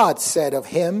 But God said of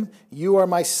him, you are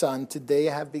my son, today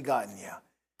I have begotten you.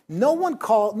 No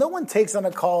one takes on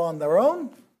a call on their own.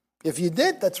 If you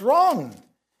did, that's wrong.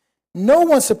 No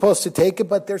one's supposed to take it,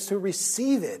 but they're to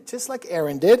receive it, just like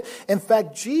Aaron did. In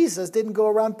fact, Jesus didn't go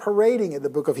around parading it, the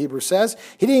book of Hebrews says.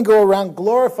 He didn't go around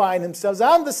glorifying himself.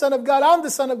 I'm the Son of God, I'm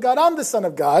the Son of God, I'm the Son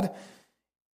of God.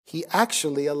 He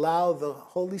actually allowed the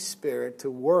Holy Spirit to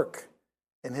work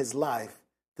in his life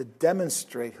to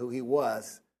demonstrate who he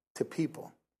was to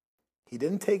people. He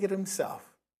didn't take it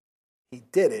himself. He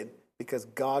did it because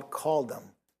God called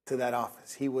him to that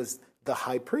office. He was the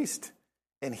high priest.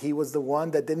 And he was the one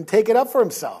that didn't take it up for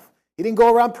himself. He didn't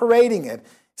go around parading it.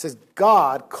 He says,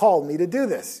 God called me to do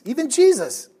this. Even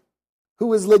Jesus,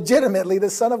 who is legitimately the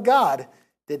Son of God,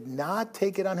 did not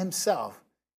take it on himself.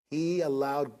 He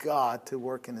allowed God to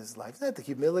work in his life. Isn't that the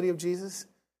humility of Jesus?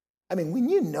 I mean, when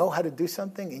you know how to do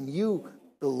something and you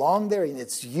belong there and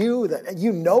it's you, that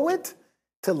you know it,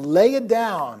 to lay it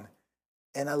down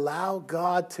and allow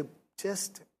God to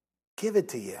just give it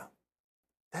to you.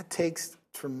 That takes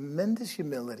tremendous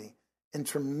humility and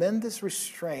tremendous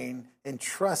restraint and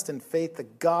trust and faith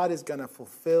that God is going to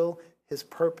fulfill his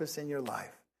purpose in your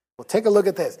life. Well, take a look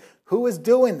at this. Who is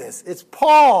doing this? It's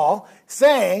Paul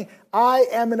saying, I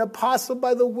am an apostle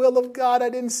by the will of God. I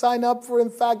didn't sign up for it.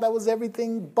 In fact, I was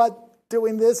everything but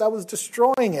doing this. I was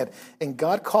destroying it. And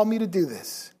God called me to do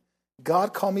this.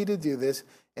 God called me to do this.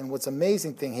 And what's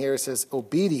amazing thing here, it says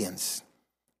obedience.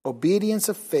 Obedience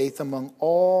of faith among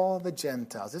all the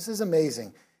Gentiles. This is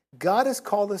amazing. God has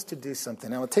called us to do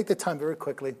something. Now, I'll take the time very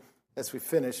quickly as we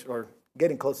finish, or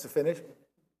getting close to finish.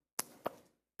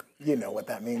 You know what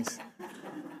that means.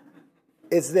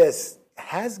 It's this.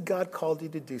 Has God called you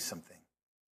to do something?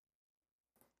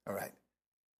 All right.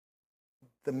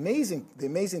 The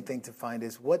amazing thing to find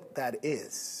is what that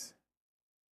is.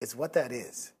 It's what that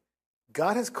is.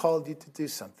 God has called you to do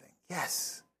something.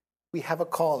 Yes, we have a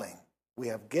calling. We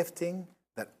have gifting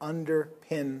that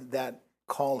underpin that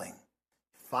calling.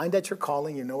 Find out your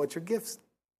calling, you know what you're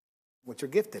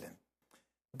gifted in.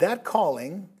 That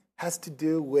calling has to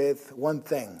do with one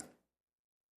thing.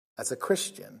 As a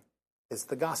Christian, it's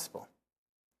the gospel.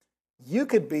 You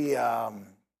could be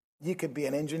an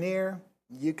engineer,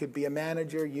 you could be a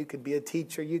manager, you could be a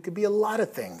teacher, you could be a lot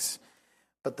of things.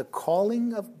 But the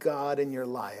calling of God in your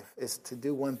life is to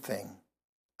do one thing,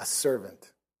 a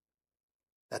servant.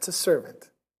 That's a servant.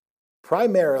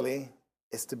 Primarily,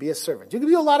 is to be a servant. You could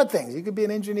be a lot of things. You could be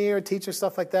an engineer, a teacher,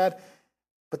 stuff like that.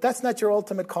 But that's not your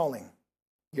ultimate calling.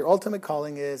 Your ultimate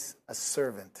calling is a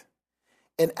servant.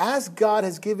 And as God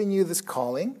has given you this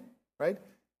calling, right,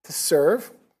 to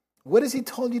serve, what has he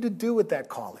told you to do with that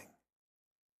calling?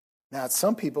 Now,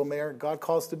 some people, God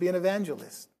calls to be an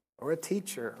evangelist, or a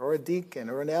teacher, or a deacon,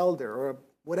 or an elder, or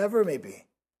whatever it may be.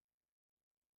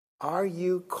 Are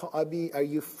you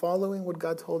following what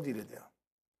God told you to do?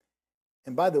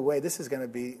 And by the way, this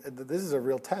is a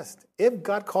real test. If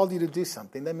God called you to do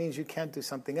something, that means you can't do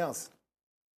something else.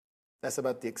 That's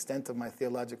about the extent of my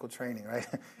theological training, right?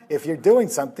 If you're doing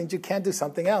something, you can't do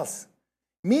something else.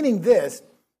 Meaning this,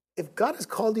 if God has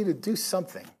called you to do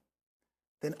something,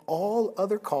 then all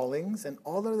other callings and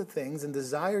all other things and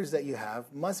desires that you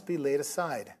have must be laid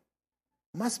aside.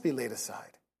 Must be laid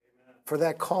aside for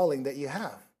that calling that you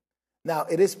have. Now,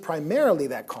 it is primarily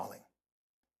that calling.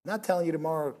 I'm not telling you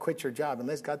tomorrow quit your job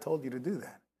unless God told you to do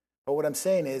that. But what I'm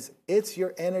saying is it's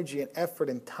your energy and effort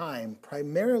and time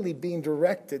primarily being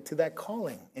directed to that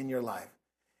calling in your life.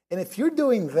 And if you're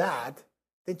doing that,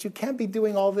 then you can't be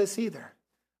doing all this either.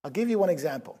 I'll give you one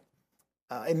example.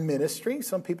 In ministry,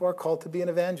 some people are called to be an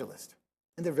evangelist,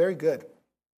 and they're very good.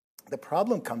 The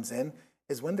problem comes in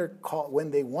is when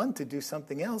they want to do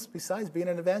something else besides being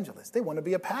an evangelist. They want to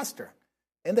be a pastor,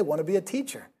 and they want to be a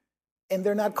teacher. And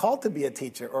they're not called to be a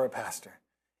teacher or a pastor.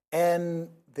 And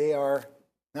they are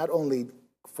not only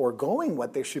foregoing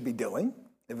what they should be doing,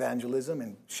 evangelism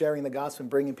and sharing the gospel and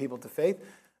bringing people to faith,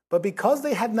 but because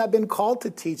they had not been called to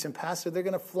teach and pastor, they're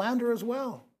going to flounder as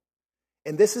well.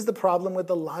 And this is the problem with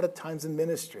a lot of times in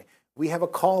ministry. We have a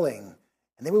calling,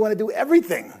 and then we want to do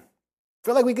everything.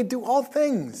 Feel like we could do all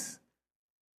things.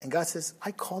 And God says,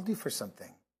 I called you for something.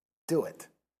 Do it.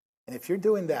 And if you're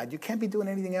doing that, you can't be doing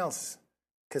anything else,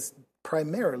 because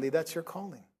primarily that's your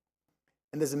calling.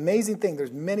 And this amazing thing,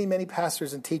 there's many, many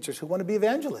pastors and teachers who want to be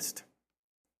evangelists.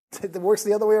 It works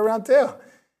the other way around too.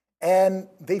 And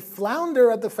they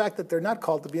flounder at the fact that they're not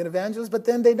called to be an evangelist, but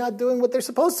then they're not doing what they're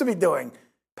supposed to be doing,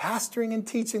 pastoring and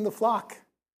teaching the flock.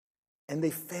 And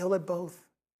they fail at both.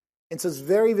 And so it's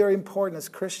very, very important as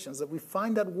Christians that we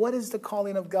find out what is the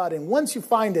calling of God. And once you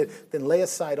find it, then lay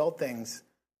aside all things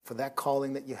for that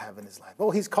calling that you have in his life. Oh,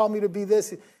 he's called me to be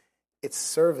this. It's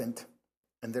servant,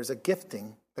 and there's a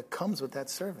gifting that comes with that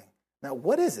serving. Now,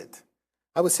 what is it?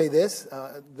 I would say this,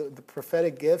 the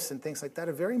prophetic gifts and things like that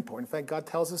are very important. In fact, God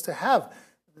tells us to have,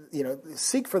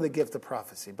 seek for the gift of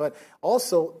prophecy. But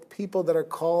also people that are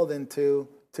called into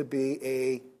to be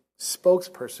a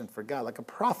spokesperson for God, like a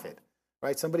prophet,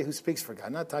 right? Somebody who speaks for God.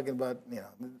 I'm not talking about,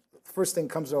 the first thing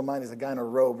that comes to our mind is a guy in a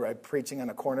robe, right, preaching on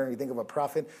a corner. You think of a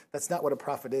prophet. That's not what a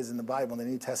prophet is in the Bible, in the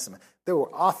New Testament. There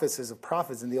were offices of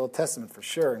prophets in the Old Testament for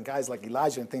sure, and guys like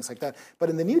Elijah and things like that. But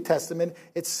in the New Testament,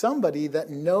 it's somebody that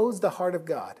knows the heart of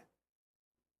God.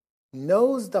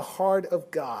 Knows the heart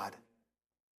of God.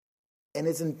 And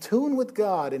is in tune with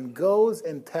God and goes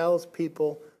and tells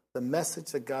people the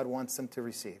message that God wants them to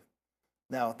receive.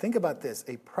 Now, think about this.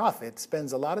 A prophet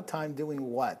spends a lot of time doing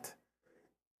what?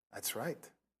 That's right.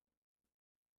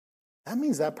 That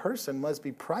means that person must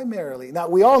be primarily... Now,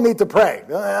 we all need to pray.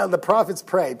 The prophets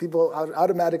pray. People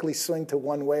automatically swing to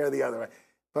one way or the other.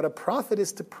 But a prophet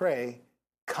is to pray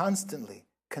constantly,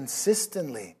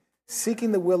 consistently,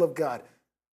 seeking the will of God.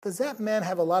 Does that man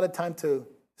have a lot of time to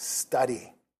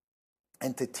study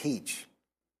and to teach?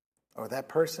 Or that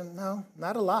person? No,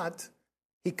 not a lot.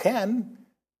 He can,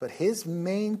 but his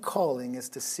main calling is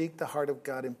to seek the heart of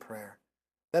God in prayer.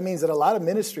 That means that a lot of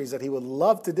ministries that he would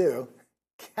love to do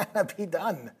cannot be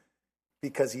done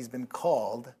because he's been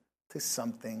called to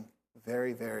something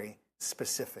very, very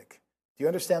specific. Do you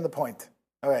understand the point?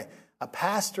 All right. A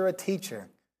pastor, a teacher,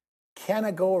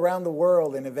 cannot go around the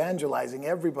world and evangelizing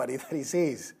everybody that he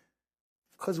sees.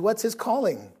 Because what's his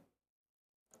calling?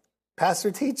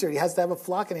 Pastor, teacher, he has to have a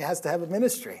flock and he has to have a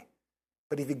ministry.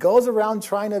 But if he goes around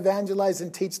trying to evangelize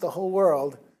and teach the whole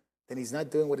world, then he's not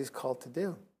doing what he's called to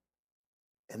do.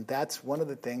 And that's one of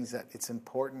the things that it's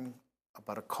important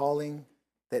about a calling,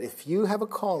 that if you have a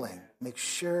calling, make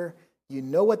sure you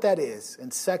know what that is.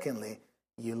 And secondly,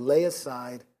 you lay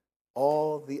aside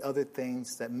all the other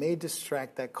things that may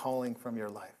distract that calling from your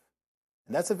life.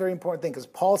 And that's a very important thing because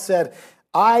Paul said,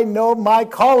 I know my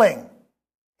calling.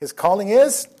 His calling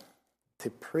is to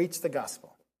preach the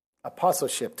gospel,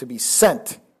 apostleship, to be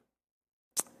sent,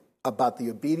 about the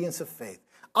obedience of faith.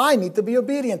 I need to be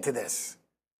obedient to this.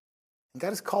 And God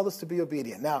has called us to be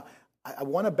obedient. Now, I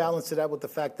want to balance it out with the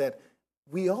fact that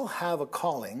we all have a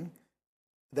calling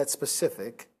that's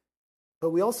specific,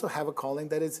 but we also have a calling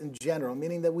that is in general,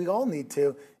 meaning that we all need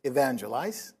to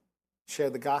evangelize, share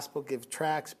the gospel, give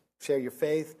tracts, share your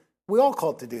faith. We're all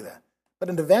called to do that. But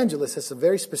an evangelist has a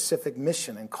very specific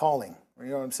mission and calling. You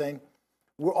know what I'm saying?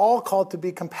 We're all called to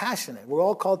be compassionate. We're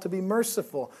all called to be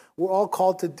merciful. We're all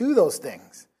called to do those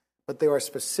things. But there are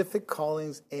specific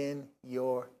callings in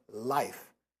your life.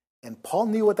 And Paul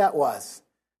knew what that was.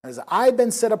 He said, I've been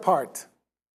set apart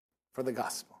for the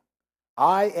gospel.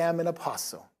 I am an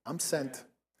apostle. I'm sent.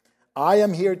 I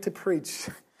am here to preach.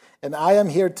 And I am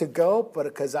here to go, but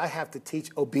because I have to teach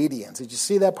obedience. Did you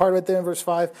see that part right there in verse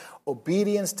 5?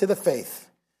 Obedience to the faith.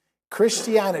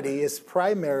 Christianity is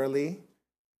primarily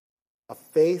a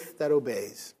faith that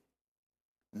obeys,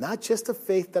 not just a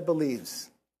faith that believes.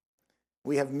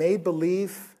 We have made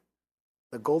belief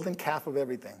the golden calf of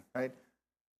everything, right?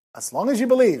 As long as you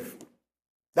believe,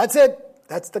 that's it.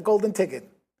 That's the golden ticket.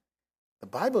 The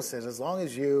Bible says as long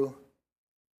as you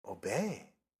obey.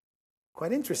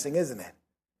 Quite interesting, isn't it?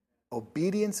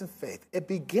 Obedience and faith. It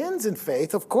begins in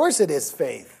faith. Of course it is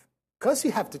faith, because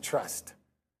you have to trust.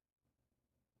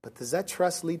 But does that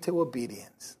trust lead to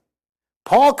obedience?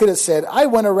 Paul could have said, I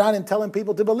went around and telling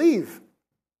people to believe.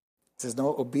 It says,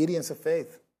 no, obedience of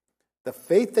faith. The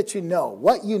faith that you know,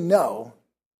 what you know,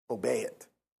 obey it.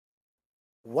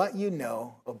 What you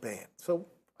know, obey it. So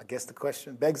I guess the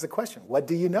question begs the question, what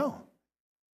do you know?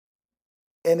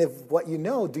 And if what you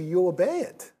know, do you obey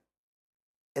it?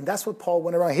 And that's what Paul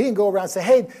went around. He didn't go around and say,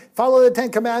 hey, follow the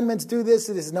 10 Commandments, do this.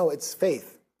 It is no, it's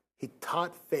faith. He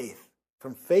taught faith.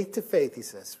 From faith to faith, he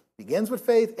says. Begins with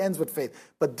faith, ends with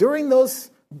faith. But during those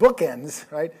bookends,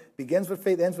 right, begins with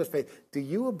faith, ends with faith, do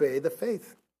you obey the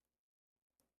faith?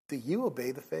 Do you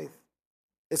obey the faith?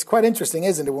 It's quite interesting,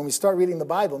 isn't it? When we start reading the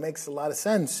Bible, it makes a lot of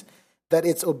sense that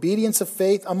it's obedience of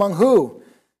faith among who?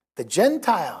 The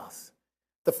Gentiles.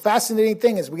 The fascinating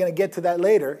thing is, we're going to get to that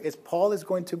later, is Paul is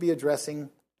going to be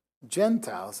addressing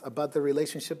Gentiles about the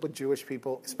relationship with Jewish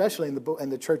people, especially in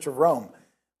the Church of Rome,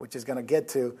 which is going to get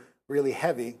to really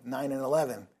heavy, 9 and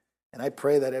 11. And I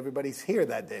pray that everybody's here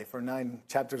that day for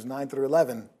chapters 9 through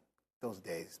 11, those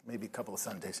days, maybe a couple of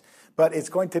Sundays. But it's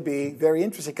going to be very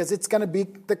interesting because it's going to be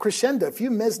the crescendo. If you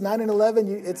miss 9 and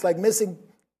 11, it's like missing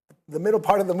the middle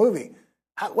part of the movie.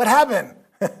 What happened?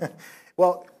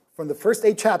 Well, from the first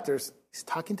 8 chapters, he's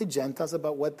talking to Gentiles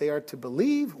about what they are to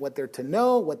believe, what they're to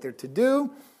know, what they're to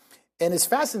do. And it's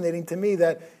fascinating to me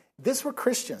that these were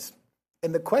Christians.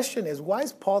 And the question is, why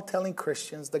is Paul telling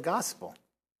Christians the gospel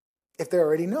if they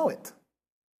already know it?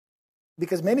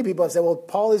 Because many people have said, well,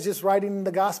 Paul is just writing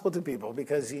the gospel to people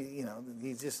because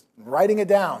he's just writing it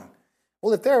down.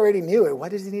 Well, if they already knew it, why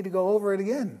does he need to go over it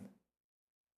again?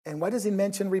 And why does he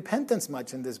mention repentance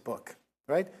much in this book,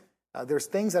 right? There's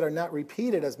things that are not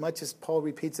repeated as much as Paul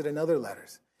repeats it in other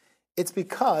letters. It's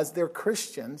because they're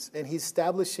Christians, and he's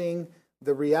establishing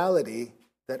the reality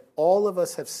that all of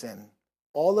us have sinned.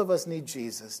 All of us need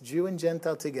Jesus. Jew and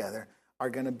Gentile together are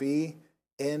going to be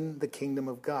in the kingdom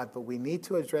of God. But we need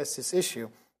to address this issue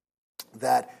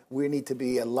that we need to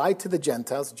be a light to the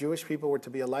Gentiles. Jewish people were to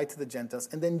be a light to the Gentiles.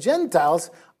 And then Gentiles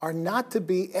are not to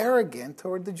be arrogant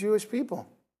toward the Jewish people.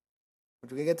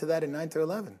 But we can get to that in 9 to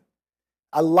 11.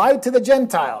 A light to the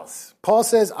Gentiles. Paul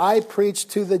says, I preach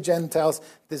to the Gentiles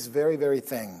this very, very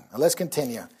thing. Now let's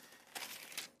continue.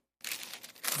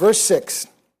 Verse 6.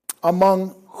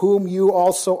 Among whom you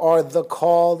also are the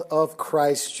called of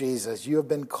Christ Jesus. You have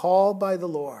been called by the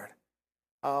Lord.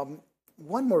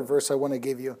 One more verse I want to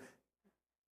give you.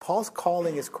 Paul's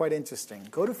calling is quite interesting.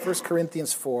 Go to 1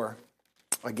 Corinthians 4.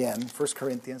 Again, 1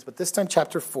 Corinthians, but this time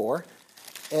chapter 4.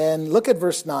 And look at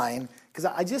verse 9, because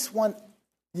I just want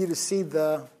you to see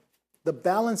the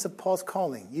balance of Paul's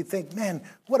calling. You think, man,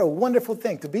 what a wonderful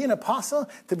thing. To be an apostle,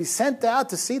 to be sent out,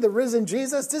 to see the risen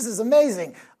Jesus, this is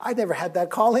amazing. I never had that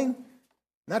calling.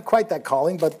 Not quite that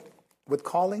calling, but with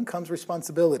calling comes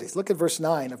responsibilities. Look at verse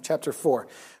 9 of chapter 4.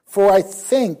 For I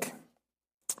think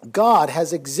God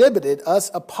has exhibited us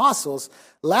apostles,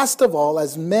 last of all,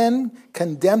 as men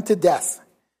condemned to death,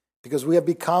 because we have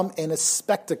become a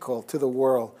spectacle to the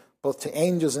world, both to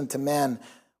angels and to men.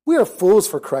 We are fools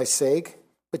for Christ's sake,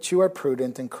 but you are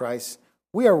prudent in Christ.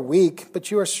 We are weak,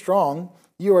 but you are strong.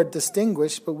 You are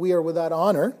distinguished, but we are without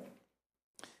honor.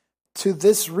 To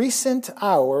this recent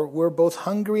hour, we're both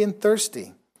hungry and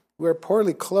thirsty. We're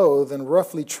poorly clothed and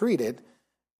roughly treated,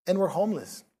 and we're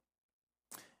homeless.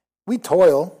 We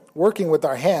toil, working with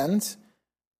our hands,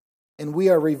 and we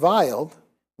are reviled.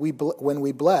 When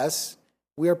we bless,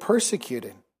 we are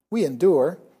persecuted. We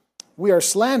endure. We are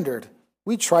slandered.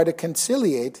 We try to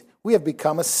conciliate. We have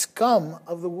become a scum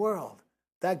of the world.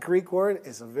 That Greek word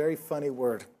is a very funny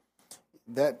word.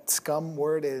 That scum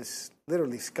word is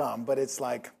literally scum, but it's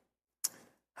like,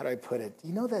 how do I put it?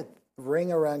 You know that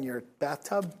ring around your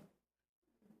bathtub?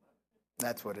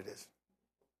 That's what it is.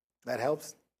 That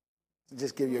helps?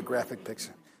 Just give you a graphic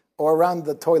picture. Or around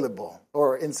the toilet bowl,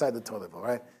 or inside the toilet bowl,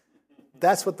 right?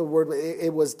 That's what the word,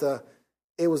 it was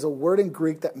a word in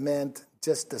Greek that meant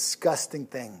just disgusting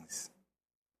things.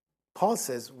 Paul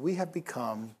says, we have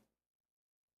become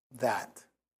that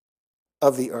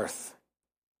of the earth,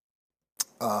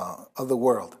 of the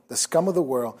world, the scum of the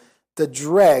world, the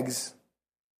dregs.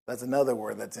 That's another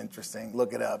word that's interesting.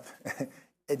 Look it up.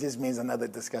 It just means another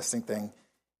disgusting thing.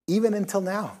 Even until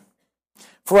now.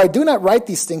 For I do not write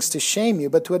these things to shame you,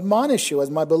 but to admonish you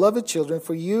as my beloved children,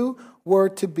 for you were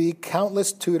to be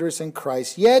countless tutors in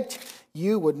Christ. Yet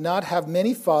you would not have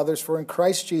many fathers, for in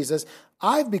Christ Jesus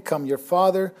I've become your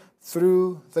father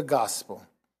through the gospel.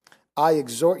 I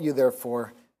exhort you,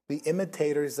 therefore, be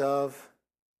imitators of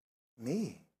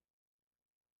me.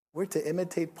 We're to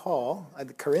imitate Paul.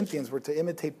 The Corinthians were to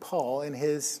imitate Paul in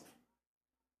his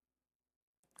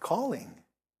calling.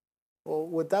 Well,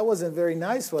 what that wasn't very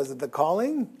nice, was it? The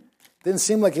calling didn't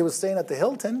seem like he was staying at the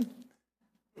Hilton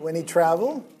when he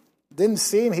traveled. Didn't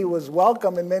seem he was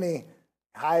welcome in many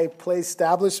high-place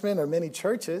establishments or many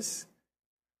churches.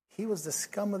 He was the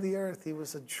scum of the earth. He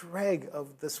was a dreg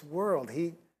of this world.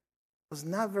 He was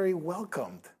not very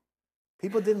welcomed.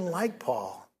 People didn't like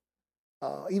Paul,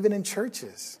 even in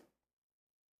churches.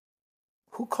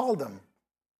 Who called him?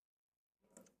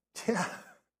 Yeah.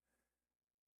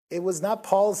 It was not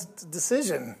Paul's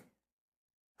decision.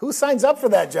 Who signs up for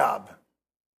that job?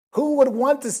 Who would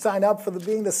want to sign up for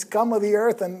being the scum of the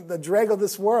earth and the dreg of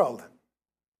this world?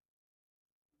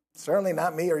 Certainly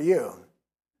not me or you.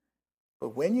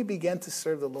 But when you begin to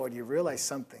serve the Lord, you realize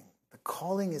something. The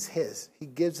calling is his. He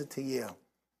gives it to you.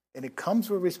 And it comes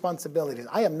with responsibilities.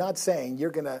 I am not saying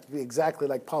you're going to be exactly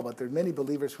like Paul, but there are many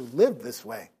believers who live this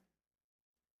way.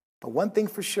 But one thing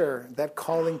for sure, that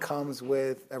calling comes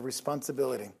with a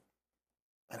responsibility.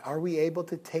 And are we able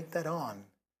to take that on,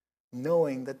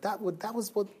 knowing that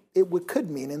was what it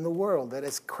could mean in the world, that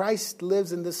as Christ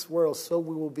lives in this world, so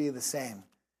we will be the same.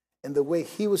 And the way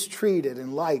he was treated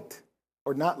and liked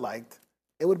or not liked,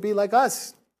 it would be like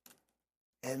us.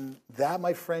 And that,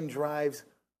 my friend, drives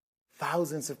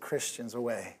thousands of Christians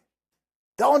away.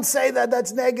 Don't say that.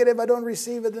 That's negative. I don't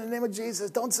receive it in the name of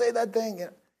Jesus. Don't say that thing.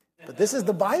 But this is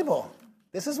the Bible.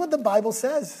 This is what the Bible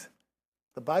says.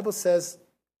 The Bible says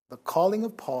the calling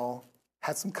of Paul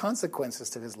had some consequences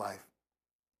to his life.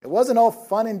 It wasn't all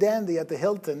fun and dandy at the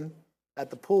Hilton, at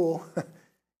the pool,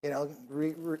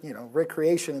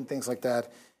 recreation and things like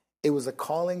that. It was a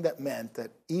calling that meant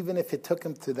that even if it took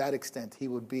him to that extent, he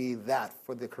would be that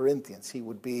for the Corinthians. He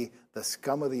would be the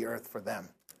scum of the earth for them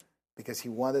because he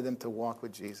wanted them to walk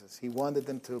with Jesus. He wanted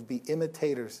them to be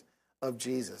imitators of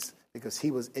Jesus because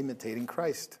he was imitating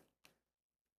Christ.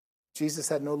 Jesus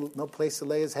had no place to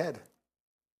lay his head.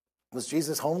 Was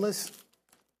Jesus homeless?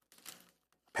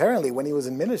 Apparently, when he was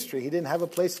in ministry, he didn't have a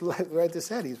place to write his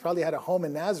head. He probably had a home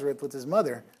in Nazareth with his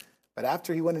mother. But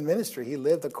after he went in ministry, he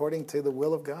lived according to the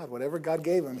will of God. Whatever God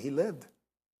gave him, he lived.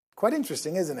 Quite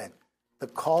interesting, isn't it? The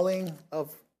calling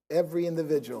of every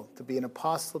individual to be an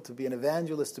apostle, to be an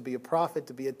evangelist, to be a prophet,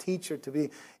 to be a teacher, to be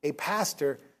a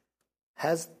pastor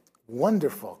has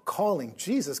wonderful calling.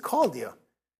 Jesus called you.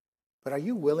 But are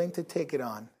you willing to take it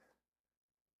on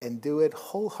and do it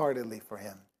wholeheartedly for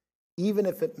him, even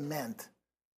if it meant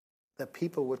that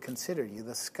people would consider you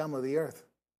the scum of the earth?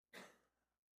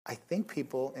 I think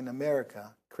people in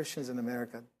America, Christians in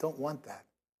America, don't want that.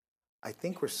 I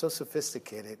think we're so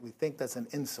sophisticated, we think that's an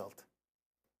insult.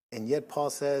 And yet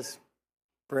Paul says,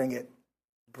 bring it.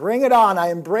 Bring it on. I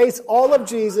embrace all of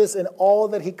Jesus and all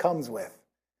that he comes with.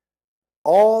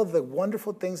 All the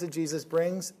wonderful things that Jesus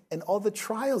brings and all the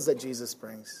trials that Jesus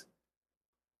brings.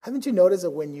 Haven't you noticed that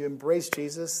when you embrace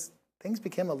Jesus, things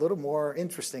become a little more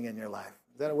interesting in your life?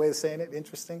 Is that a way of saying it?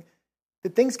 Interesting?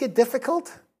 Did things get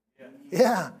difficult?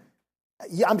 Yeah.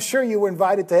 I'm sure you were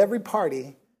invited to every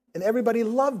party and everybody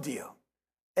loved you.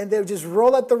 And they would just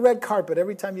roll out the red carpet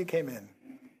every time you came in.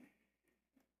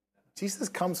 Jesus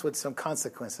comes with some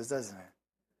consequences, doesn't it?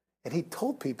 And he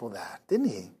told people that, didn't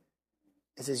he?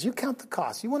 He says, you count the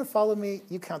cost. You want to follow me?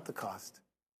 You count the cost.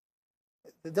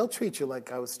 They'll treat you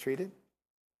like I was treated.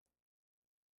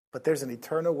 But there's an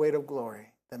eternal weight of glory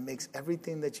that makes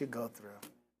everything that you go through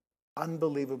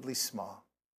unbelievably small.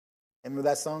 And with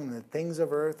that song, the things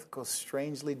of earth go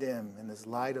strangely dim in this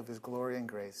light of his glory and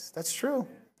grace. That's true.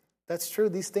 That's true.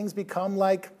 These things become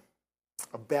like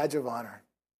a badge of honor.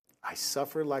 I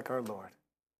suffer like our Lord.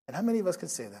 And how many of us can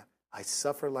say that? I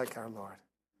suffer like our Lord.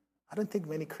 I don't think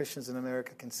many Christians in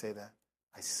America can say that.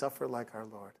 I suffer like our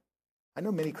Lord. I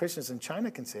know many Christians in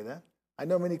China can say that. I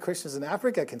know many Christians in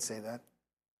Africa can say that.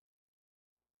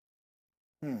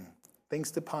 Things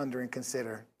to ponder and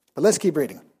consider. But let's keep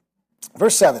reading.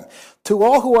 Verse 7, to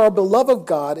all who are beloved of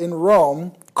God in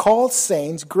Rome, called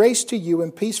saints, grace to you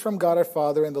and peace from God our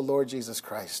Father and the Lord Jesus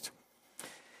Christ.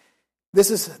 This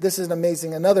is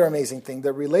another amazing thing.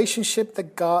 The relationship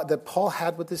that Paul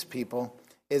had with his people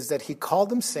is that he called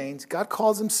them saints. God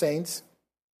calls them saints,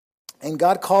 and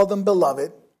God called them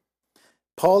beloved.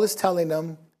 Paul is telling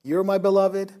them, you're my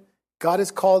beloved. God has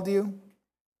called you.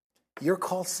 You're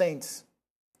called saints.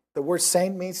 The word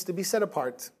saint means to be set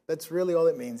apart. That's really all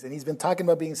it means. And he's been talking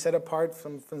about being set apart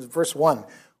from verse 1.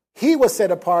 He was set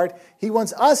apart. He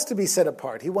wants us to be set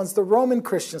apart. He wants the Roman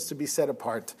Christians to be set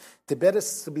apart, to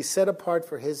be set apart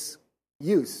for his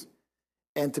use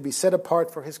and to be set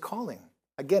apart for his calling.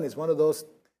 Again, it's one of those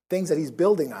things that he's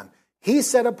building on. He's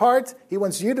set apart. He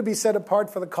wants you to be set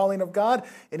apart for the calling of God,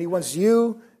 and he wants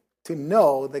you to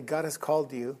know that God has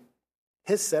called you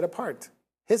his set apart.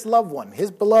 His loved one,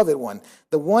 his beloved one,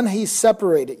 the one he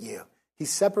separated you. He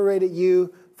separated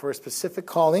you for a specific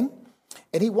calling,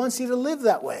 and he wants you to live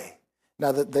that way.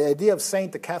 Now, the idea of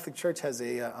saint, the Catholic Church has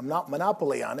a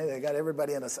monopoly on it. They got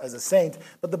everybody as a saint.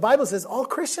 But the Bible says all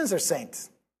Christians are saints,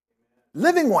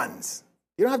 living ones.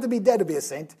 You don't have to be dead to be a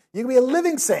saint. You can be a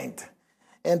living saint.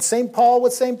 And St. Paul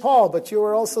was St. Paul, but you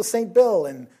were also St. Bill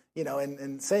and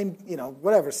St.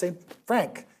 whatever, St.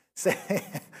 Frank,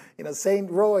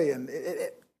 St. Roy, and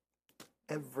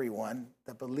everyone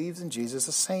that believes in Jesus is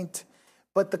a saint.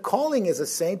 But the calling is a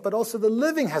saint, but also the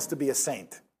living has to be a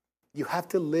saint. You have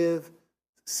to live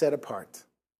set apart.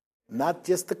 Not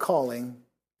just the calling,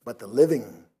 but the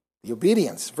living, the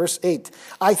obedience. Verse 8,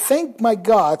 I thank my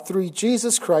God through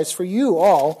Jesus Christ for you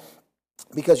all,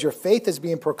 because your faith is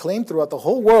being proclaimed throughout the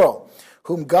whole world,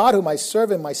 whom I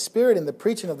serve in my spirit in the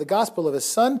preaching of the gospel of his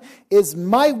Son, is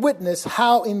my witness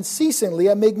how unceasingly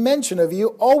I make mention of you,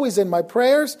 always in my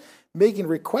prayers, making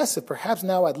requests that perhaps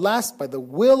now at last by the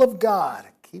will of God,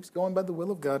 keeps going by the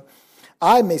will of God,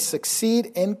 I may succeed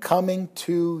in coming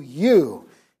to you.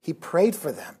 He prayed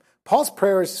for them. Paul's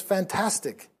prayer is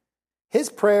fantastic. His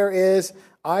prayer is,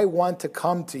 I want to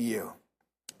come to you.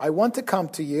 I want to come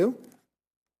to you.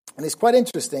 And it's quite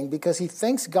interesting because he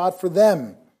thanks God for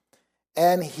them.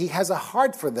 And he has a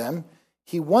heart for them.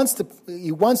 He wants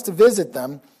to visit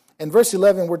them. In verse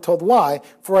 11, we're told why.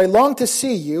 For I long to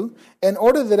see you in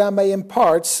order that I may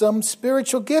impart some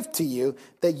spiritual gift to you,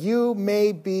 that you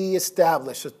may be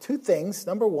established. So two things.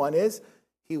 Number one is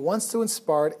he wants to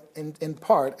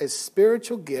impart a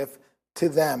spiritual gift to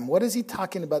them. What is he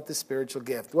talking about, this spiritual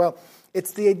gift? Well,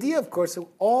 it's the idea, of course, of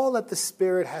all that the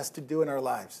Spirit has to do in our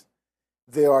lives.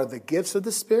 There are the gifts of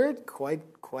the Spirit, quite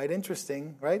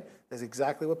interesting, right? That's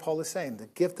exactly what Paul is saying. The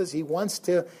gift is he wants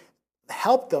to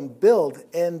help them build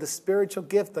in the spiritual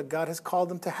gift that God has called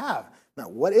them to have. Now,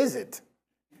 what is it?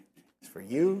 It's for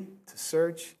you to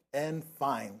search and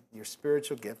find your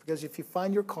spiritual gift. Because if you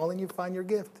find your calling, you find your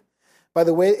gift. By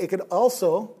the way, it's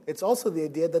also the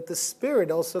idea that the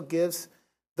Spirit also gives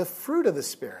the fruit of the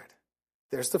Spirit.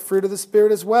 There's the fruit of the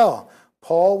Spirit as well.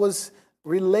 Paul was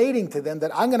relating to them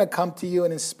that I'm going to come to you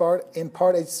and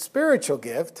impart a spiritual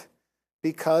gift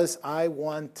because I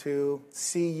want to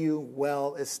see you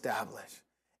well established.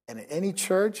 And in any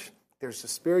church, there's the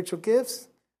spiritual gifts,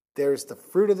 there's the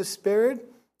fruit of the Spirit,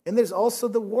 and there's also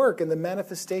the work and the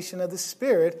manifestation of the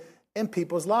Spirit in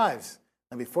people's lives.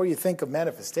 And before you think of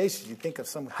manifestations, you think of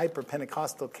some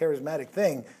hyper-Pentecostal charismatic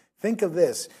thing, think of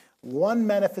this. One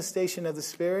manifestation of the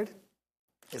Spirit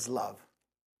is love.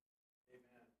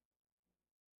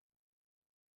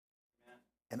 Amen.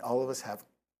 And all of us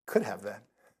could have that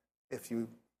if you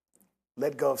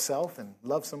let go of self and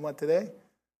love someone today.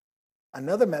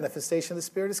 Another manifestation of the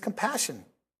Spirit is compassion.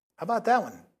 How about that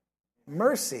one?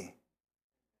 Mercy.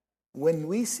 When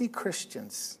we see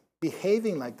Christians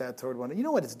behaving like that toward one another, you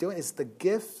know what it's doing? It's the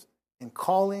gift and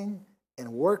calling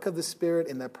and work of the Spirit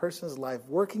in that person's life,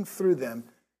 working through them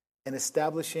and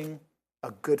establishing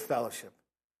a good fellowship.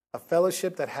 A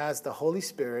fellowship that has the Holy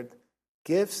Spirit,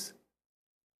 gifts,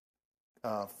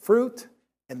 fruit,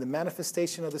 and the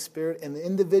manifestation of the Spirit in the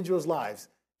individual's lives.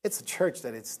 It's a church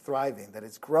that it's thriving, that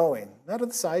it's growing. No matter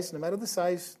the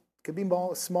size, could be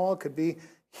small, could be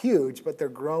huge, but they're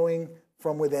growing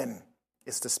from within.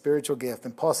 It's the spiritual gift.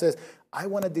 And Paul says, I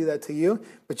want to do that to you,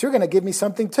 but you're going to give me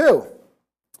something too.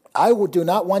 I do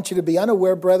not want you to be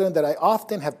unaware, brethren, that I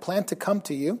often have planned to come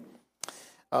to you.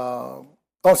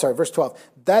 Verse 12.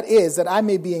 That is, that I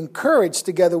may be encouraged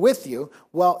together with you,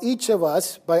 while each of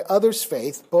us by others'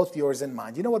 faith, both yours and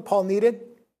mine. You know what Paul needed?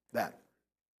 That.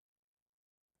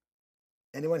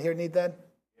 Anyone here need that?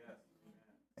 Yes.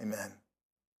 Amen.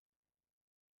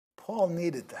 Paul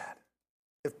needed that.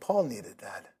 If Paul needed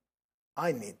that,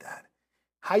 I need that.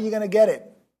 How are you going to get it?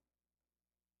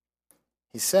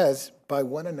 He says, by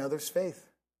one another's faith.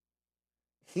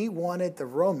 He wanted the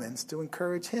Romans to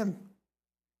encourage him.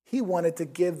 He wanted to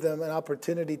give them an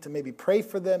opportunity to maybe pray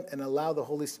for them and allow the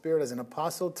Holy Spirit as an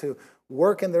apostle to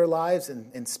work in their lives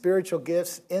and spiritual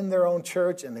gifts in their own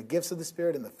church and the gifts of the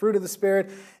Spirit and the fruit of the Spirit.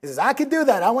 He says, I can do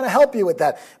that. I want to help you with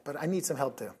that. But I need some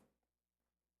help too.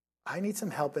 I need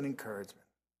some help and encouragement.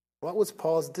 What was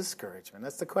Paul's discouragement?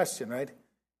 That's the question, right?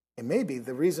 It may be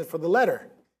the reason for the letter.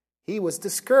 He was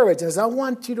discouraged and says, I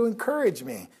want you to encourage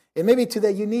me. And maybe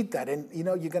today you need that. And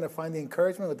you're going to find the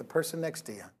encouragement with the person next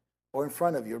to you or in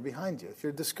front of you or behind you. If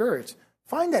you're discouraged,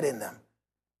 find that in them.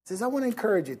 He says, I want to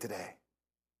encourage you today.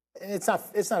 And it's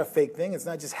not a fake thing. It's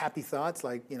not just happy thoughts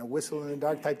like, whistle in the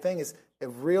dark type thing. It's a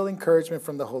real encouragement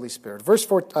from the Holy Spirit. Verse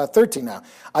 13 now.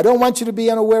 I don't want you to be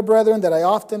unaware, brethren, that I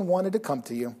often wanted to come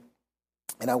to you.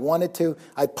 And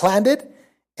I planned it,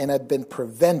 and I've been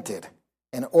prevented,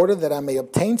 in order that I may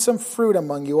obtain some fruit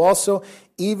among you also,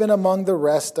 even among the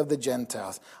rest of the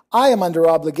Gentiles. I am under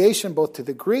obligation both to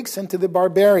the Greeks and to the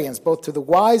barbarians, both to the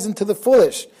wise and to the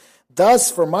foolish. Thus,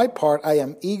 for my part, I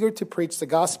am eager to preach the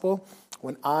gospel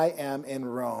when I am in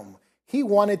Rome. He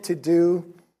wanted to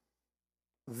do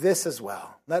this as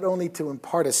well, not only to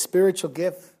impart a spiritual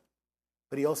gift,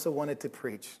 but he also wanted to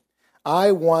preach.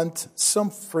 I want some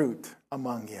fruit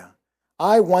among you.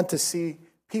 I want to see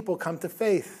people come to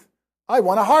faith. I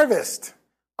want a harvest.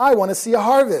 I want to see a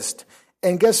harvest.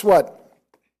 And guess what?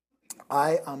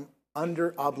 I am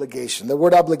under obligation. The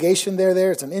word obligation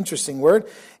there, it's an interesting word.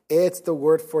 It's the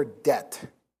word for debt.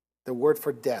 The word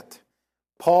for debt.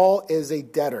 Paul is a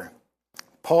debtor.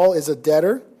 Paul is a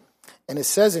debtor, and it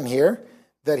says in here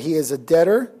that he is a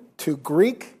debtor to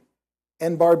Greek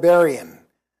and barbarian.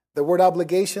 The word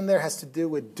obligation there has to do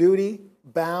with duty,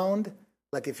 bound,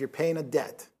 like if you're paying a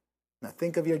debt. Now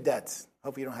think of your debts.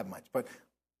 Hope you don't have much. But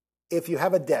if you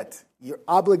have a debt, you're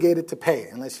obligated to pay,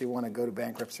 unless you want to go to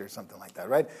bankruptcy or something like that,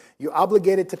 right? You're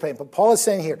obligated to pay. But Paul is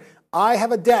saying here, I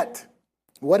have a debt.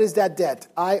 What is that debt?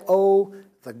 I owe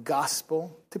the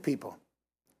gospel to people,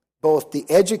 both the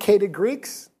educated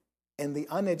Greeks and the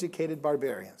uneducated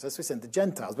barbarians. That's what we said, the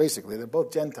Gentiles, basically. They're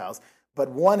both Gentiles. But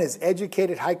one is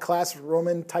educated, high-class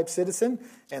Roman-type citizen,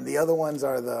 and the other ones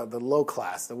are the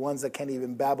low-class, the ones that can't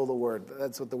even babble the word.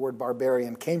 That's what the word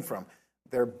barbarian came from.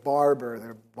 They're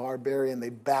they're barbarian, they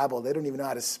babble, they don't even know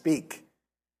how to speak.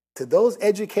 To those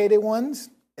educated ones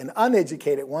and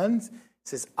uneducated ones, it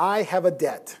says, I have a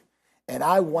debt, and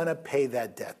I want to pay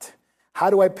that debt. How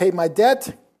do I pay my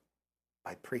debt?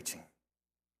 By preaching,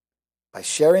 by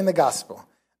sharing the gospel.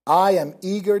 I am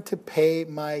eager to pay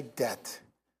my debt.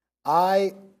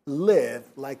 I live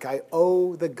like I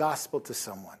owe the gospel to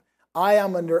someone. I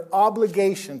am under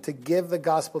obligation to give the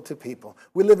gospel to people.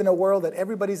 We live in a world that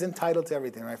everybody's entitled to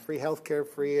everything, right? Free healthcare,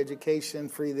 free education,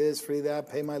 free this, free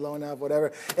that, pay my loan off,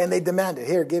 whatever. And they demand it.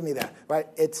 Here, give me that, right?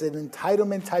 It's an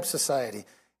entitlement type society.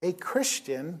 A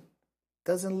Christian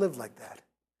doesn't live like that.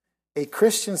 A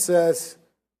Christian says,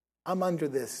 I'm under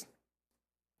this.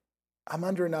 I'm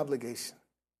under an obligation.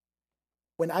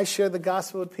 When I share the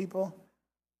gospel with people,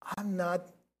 I'm not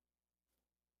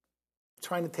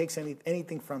trying to take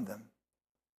anything from them.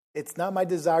 It's not my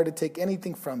desire to take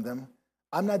anything from them.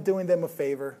 I'm not doing them a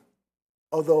favor,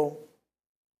 although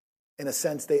in a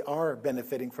sense they are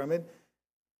benefiting from it.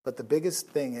 But the biggest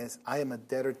thing is I am a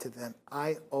debtor to them.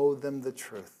 I owe them the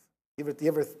truth. You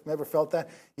ever felt that?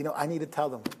 I need to tell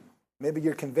them. Maybe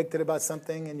you're convicted about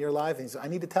something in your life, and I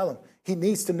need to tell him. He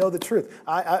needs to know the truth.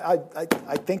 I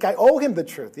think I owe him the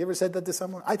truth. You ever said that to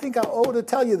someone? I think I owe to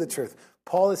tell you the truth.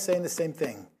 Paul is saying the same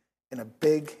thing in a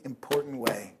big, important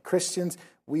way. Christians,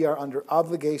 we are under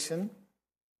obligation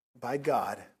by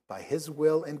God, by his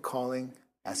will and calling,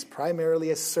 as primarily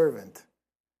a servant.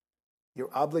 You're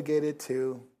obligated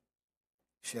to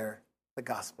share the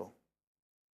gospel.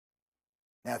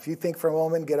 Now, if you think for a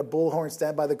moment, get a bullhorn,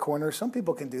 stand by the corner, some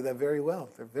people can do that very well.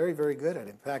 They're very, very good at it.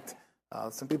 In fact,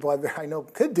 some people I know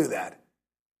could do that.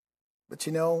 But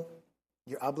you're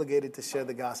obligated to share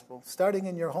the gospel, starting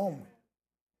in your home.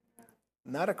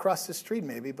 Not across the street,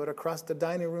 maybe, but across the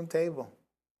dining room table.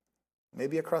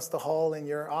 Maybe across the hall in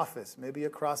your office. Maybe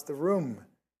across the room.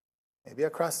 Maybe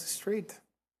across the street.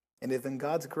 And if in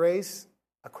God's grace,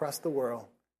 across the world.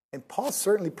 And Paul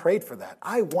certainly prayed for that.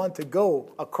 I want to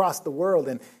go across the world.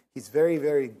 And he's very,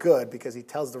 very good because he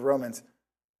tells the Romans,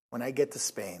 when I get to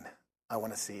Spain, I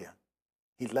want to see you.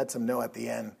 He lets them know at the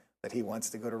end that he wants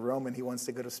to go to Rome and he wants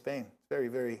to go to Spain. Very,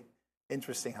 very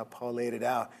interesting how Paul laid it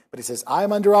out. But he says,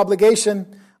 I'm under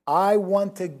obligation. I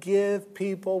want to give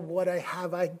people what I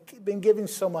have. I've been giving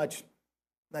so much.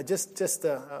 Now, just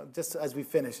as we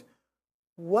finish,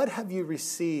 what have you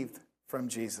received from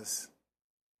Jesus?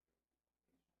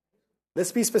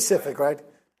 Let's be specific, right?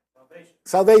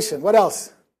 Salvation. What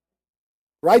else?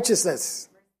 Righteousness.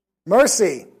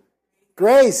 Mercy.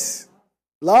 Grace.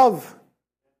 Love.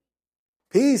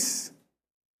 Peace.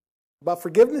 About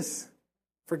forgiveness.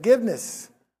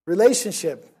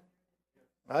 Relationship.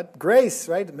 Right? Grace,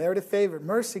 right? Merited favor.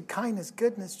 Mercy, kindness,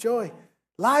 goodness, joy.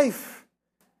 Life.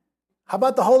 How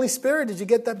about the Holy Spirit? Did you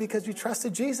get that because you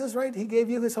trusted Jesus, right? He gave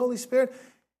you his Holy Spirit.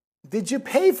 Did you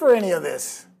pay for any of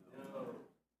this? No.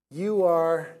 You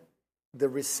are the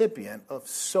recipient of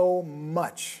so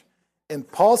much. And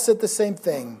Paul said the same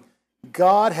thing.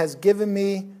 God has given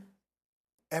me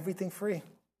everything free.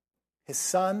 His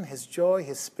Son, his joy,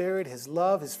 his Spirit, his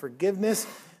love, his forgiveness.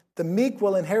 The meek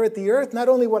will inherit the earth. Not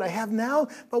only what I have now,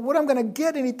 but what I'm going to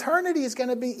get in eternity is going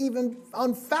to be even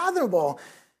unfathomable.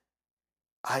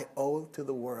 I owe to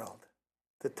the world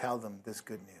to tell them this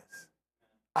good news.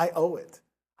 I owe it.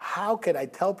 How could I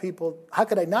tell people? How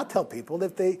could I not tell people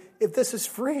if this is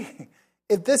free?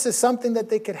 If this is something that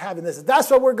they could have, and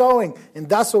that's what we're going, and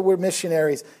that's what we're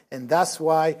missionaries, and that's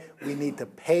why we need to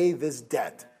pay this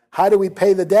debt. How do we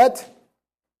pay the debt?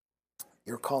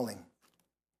 Your calling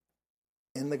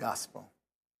in the gospel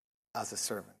as a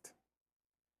servant.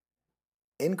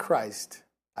 In Christ,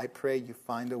 I pray you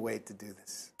find a way to do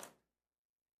this.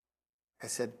 I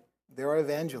said, there are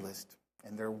evangelists,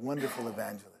 and they're wonderful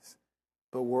evangelists,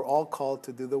 but we're all called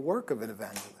to do the work of an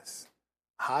evangelist.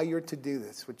 How you're to do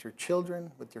this with your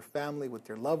children, with your family, with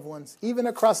your loved ones, even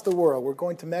across the world. We're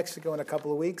going to Mexico in a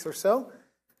couple of weeks or so.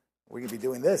 We're going to be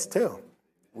doing this too.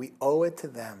 We owe it to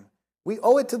them. We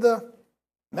owe it to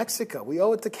Mexico. We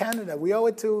owe it to Canada. We owe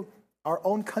it to our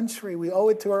own country. We owe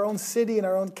it to our own city and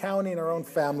our own county and our own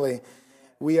family.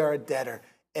 We are a debtor.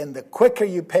 And the quicker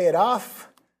you pay it off,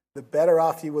 the better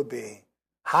off you will be.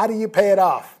 How do you pay it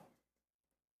off?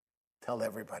 Tell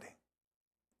everybody.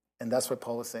 And that's what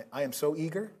Paul is saying. I am so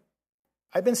eager.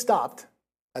 I've been stopped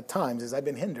at times as I've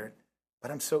been hindered,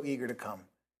 but I'm so eager to come.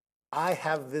 I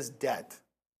have this debt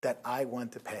that I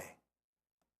want to pay.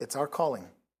 It's our calling.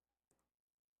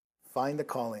 Find the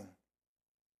calling.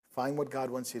 Find what God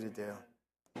wants you to do.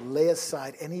 Lay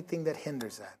aside anything that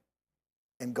hinders that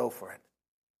and go for it.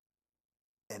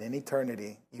 And in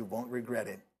eternity, you won't regret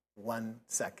it 1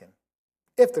 second.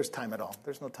 If there's time at all.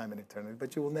 There's no time in eternity,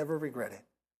 but you will never regret it.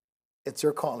 It's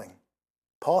your calling.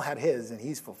 Paul had his, and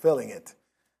he's fulfilling it.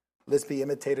 Let's be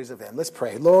imitators of him. Let's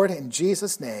pray. Lord, in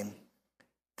Jesus' name,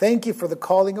 thank you for the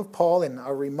calling of Paul and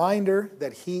a reminder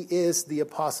that he is the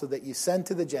apostle that you sent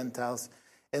to the Gentiles.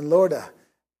 And Lord,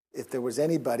 if there was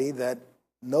anybody that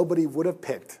nobody would have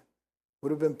picked,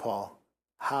 would have been Paul.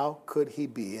 How could he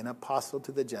be an apostle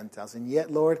to the Gentiles? And yet,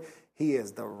 Lord, he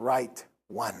is the right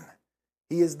one.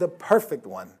 He is the perfect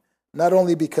one. Not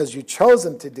only because you chose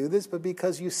him to do this, but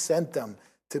because you sent them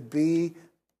to be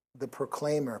the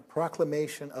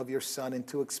proclamation of your Son, and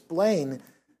to explain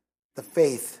the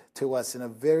faith to us in a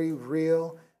very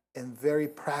real and very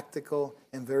practical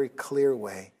and very clear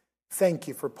way. Thank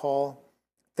you for Paul.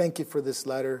 Thank you for this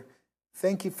letter.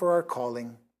 Thank you for our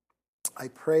calling. I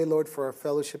pray, Lord, for our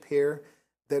fellowship here,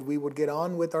 that we would get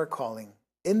on with our calling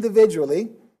individually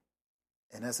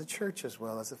and as a church as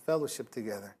well, as a fellowship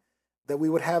together. That we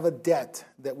would have a debt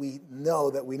that we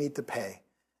know that we need to pay.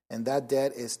 And that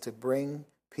debt is to bring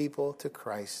people to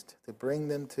Christ, to bring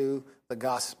them to the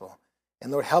gospel.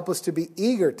 And Lord, help us to be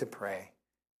eager to pray,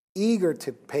 eager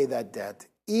to pay that debt,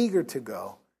 eager to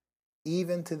go,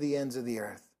 even to the ends of the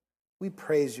earth. We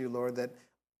praise you, Lord, that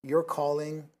your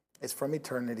calling is from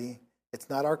eternity. It's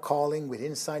not our calling. We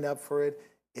didn't sign up for it.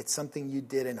 It's something you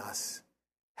did in us.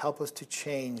 Help us to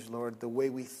change, Lord, the way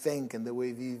we think and the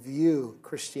way we view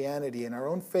Christianity and our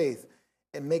own faith,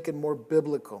 and make it more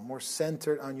biblical, more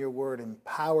centered on your word,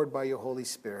 empowered by your Holy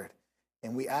Spirit.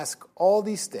 And we ask all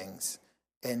these things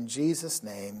in Jesus'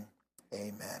 name,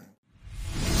 amen.